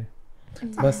شوي صغيره،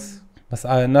 بس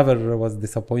I never was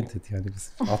disappointed يعني.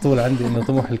 بس على طول عندي انه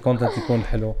طموح الكونتنت يكون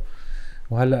حلو.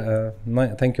 وهلا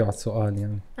ثانك يو على السؤال.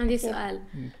 يعني عندي سؤال.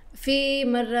 في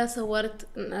مره صورت،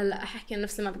 لا احكي عن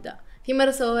نفسي ما بدأ. في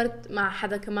مره صورت مع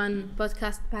حدا كمان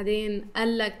بودكاست، بعدين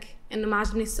قال لك انه ما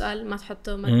عجبني السؤال ما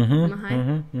تحطه ما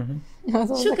هاي.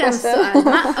 شو كان السؤال؟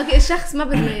 ما اوكي الشخص ما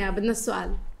بدنا اياه، بدنا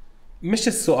السؤال. مش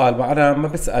السؤال، انا ما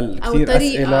بسأل كثير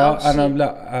أسئلة. أنا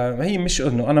لا هي مش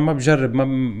إنه أنا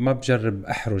ما بجرب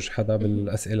أحرج حدا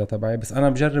بالأسئلة تبعي، بس أنا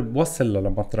بجرب وصل له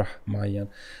لمطرح معين.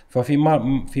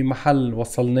 في محل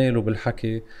وصلنا له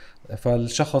بالحكي،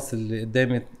 فالشخص اللي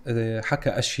قدامي حكى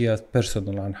أشياء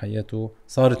بيرسونال عن حياته،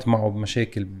 صارت معه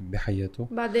بمشاكل بحياته.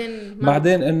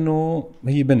 بعدين إنه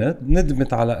هي بنت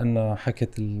ندمت على إنها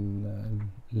حكت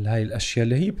هاي الاشياء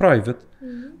اللي هي برايفت،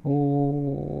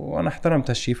 وانا احترمت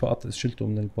هالشيء فشلته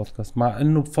من البودكاست. مع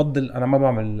انه بفضل انا ما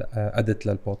بعمل اديت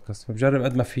للبودكاست، فبجرب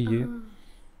قد ما فيي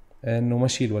انه ما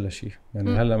شيل ولا شيء.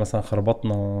 يعني هلا مثلا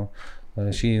خربطنا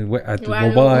شيء، وقعت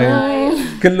الموبايل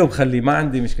كله بخليه، ما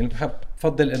عندي مشكله.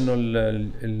 بفضل انه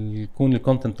يكون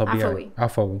الكونتنت طبيعي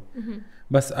عفوي.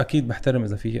 بس اكيد بحترم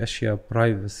اذا في اشياء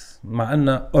برايفس، مع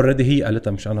انها اوريدي هي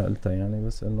قالتها مش انا قلتها يعني،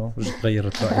 بس انه رجعت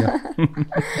غيرت رايها.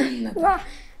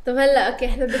 طب هلا اوكي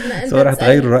احنا بدنا انت رح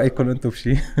تغيروا رايكم انتم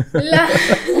بشيء؟ لا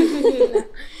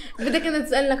بدك انت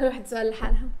تسالنا كل واحد سؤال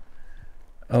لحالها.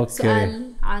 اوكي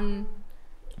سؤال عن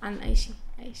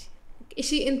اي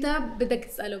شيء انت بدك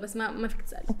تساله، بس ما فيك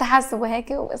تساله. انت حاسب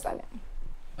هيك واسال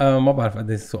يعني. ما بعرف قد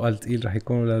ايه السؤال ثقيل رح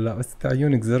يكون ولا لا، بس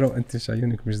عيونك زرق، انت مش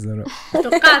عيونك مش زرق.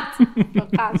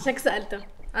 توقعت شك سالته.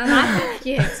 انا ما عارفه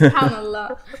احكي هيك سبحان الله.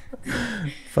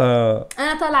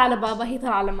 انا طالعه على بابا، هي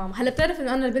طالعه على ماما. هلا بتعرف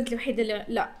انه انا البنت الوحيده اللي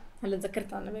لا هلا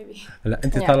تذكرت انا بيبي. لا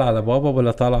انت طالعه على بابا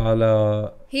ولا طالعه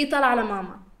على هي طالعه على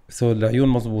ماما. العيون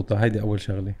مزبوطه، هيدي اول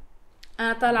شغله.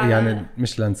 انا طالعه يعني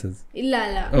مش لانسز.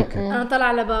 لا أوكي. انا طالعه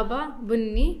على بابا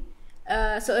بني.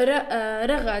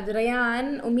 رغد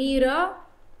ريان وميرا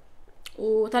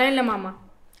وطالعين لماما،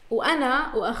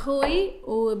 وانا واخوي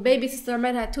وبيبي سيستر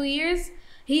عمرها 2 years.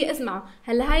 هي اسمعوا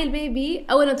هلا هاي البيبي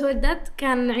اول ما تولدت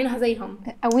كان عيونها زيهم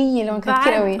قويه، لون كانت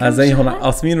كثير قويه زيهم،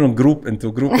 قاسمينهم جروب.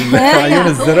 انتوا جروب العيون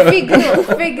الزرق.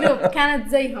 في جروب كانت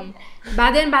زيهم.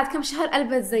 بعدين بعد كم شهر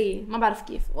قلبت زيي، ما بعرف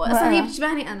كيف. واصلا هي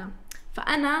بتشبهني انا.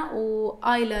 فانا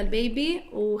وايلا البيبي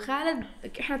وخالد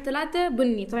احنا الثلاثه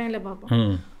بني طالعين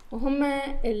لبابا، وهم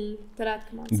الثلاث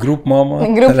كمان جروب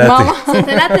ماما. جروب ماما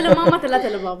 3 لماما 3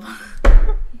 لبابا.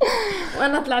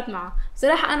 وانا طلعت معه.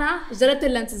 بصراحه انا جربت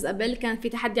اللانسز قبل، كان في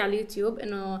تحدي على اليوتيوب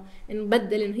انه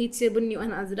نبدل انه هي تصير بني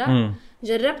وانا ازرق.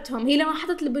 جربتهم، هي لما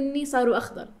حطت البني صاروا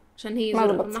اخضر عشان هي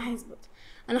زرق ما حيزبط.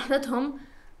 انا حطيتهم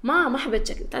ما حبيت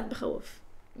شكل، بتاعت بخوف.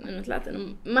 انه طلعت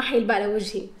انه ما حيلبق على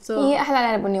وجهي. هي احلى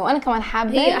عليها البني، وانا كمان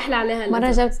حابه. هي احلى عليها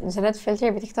مره جربت فلتر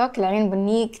بتيك توك العيون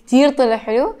بني كتير طلع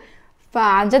حلو،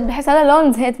 فعن جد بحس هذا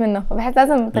لون زهقت منه، فبحس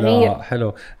لازم تغيير. لا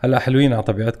حلو. هلا حلوين على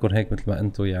طبيعتكم هيك مثل ما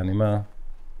انتم، يعني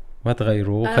ما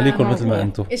تغيروا، خليكم مثل ما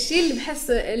انتم. الشيء اللي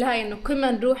بحسه لها انه كل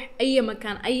ما نروح اي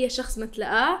مكان اي شخص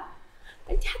نتلاقاه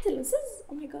انت حتى الازاز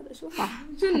او ماي جاد اشوف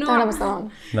حتى انا بصراحه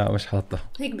لا مش حاطه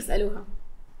هيك بسالوها.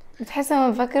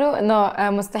 بتحسهم بفكروا انه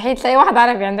مستحيل تلاقي واحد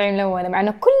عربي عنده عيون ملونه، مع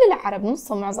انه كل العرب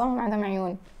نصهم معظمهم عندهم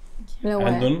عيون ملونه.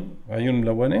 عندهم عيون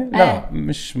ملونه؟ لا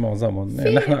مش معظمهم،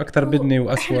 يعني نحن اكثر بني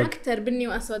واسود. احنا اكثر بني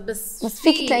واسود، بس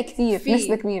فيك تلاقي كتير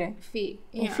نسبه كبيره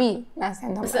في ناس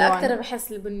عندهم، بس اكثر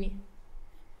بحس البني.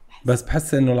 بس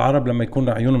بحس انه العرب لما يكون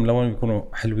عيونهم ملونه بيكونوا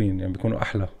حلوين، يعني بيكونوا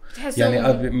احلى، يعني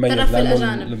طرف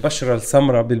الأجانب. البشره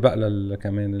السمراء بيلبق لها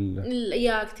كمان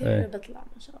يا كثير حلو بيطلع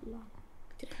ما شاء الله،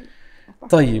 كثير حلو.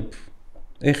 طيب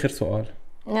اخر سؤال،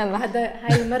 يلا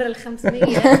هاي المره ال500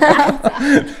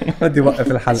 بدي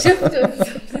اوقف الحلقه. شفتوا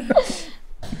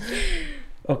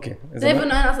اوكي زي انه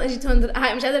انا اصلا اجيت هون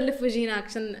هاي مش قادر الف وجهي هناك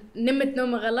عشان نمت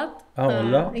نومه غلط.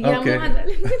 والله اوكي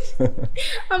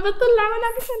عم بطلع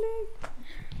هناك عليك.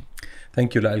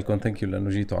 ثانك يو لكم، ثانك يو لانه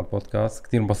جيتوا على البودكاست،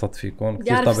 كثير انبسطت فيكم،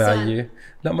 كثير طبيعيه.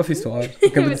 لا ما في سؤال،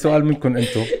 كان بدي سؤال منكم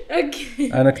انتم.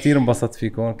 اوكي انا كثير انبسطت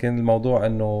فيكم. كان الموضوع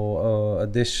انه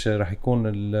قديش رح يكون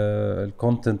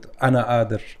الكونتنت، انا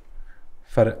قادر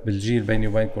فرق بالجيل بيني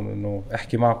وبينكم انه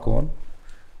احكي معكم،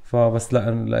 فبس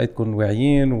لقيتكم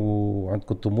واعيين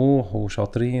وعندكم طموح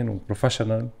وشاطرين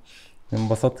وبروفيشنال.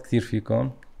 انبسطت كثير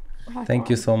فيكم.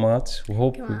 ثانك يو سو ماتش،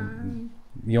 وهوب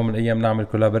يوم من الايام نعمل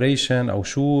كولابوريشن او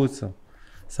شوت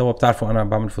سوا. بتعرفوا انا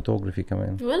بعمل فوتوغرافي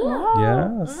كمان.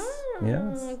 والله يس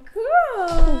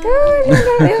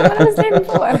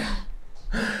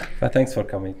ثانكس فور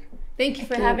كومينج. Thank you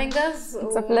for having us.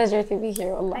 It's a pleasure to be here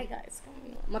والله. Hi guys.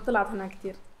 ما طلعت هناك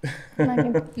كثير.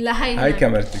 لا هاي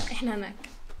كاميرتك. احنا هناك.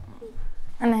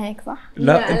 انا هيك صح؟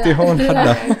 لا انت هون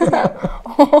حدا.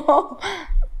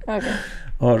 اوكي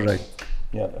alright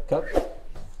يلا كات.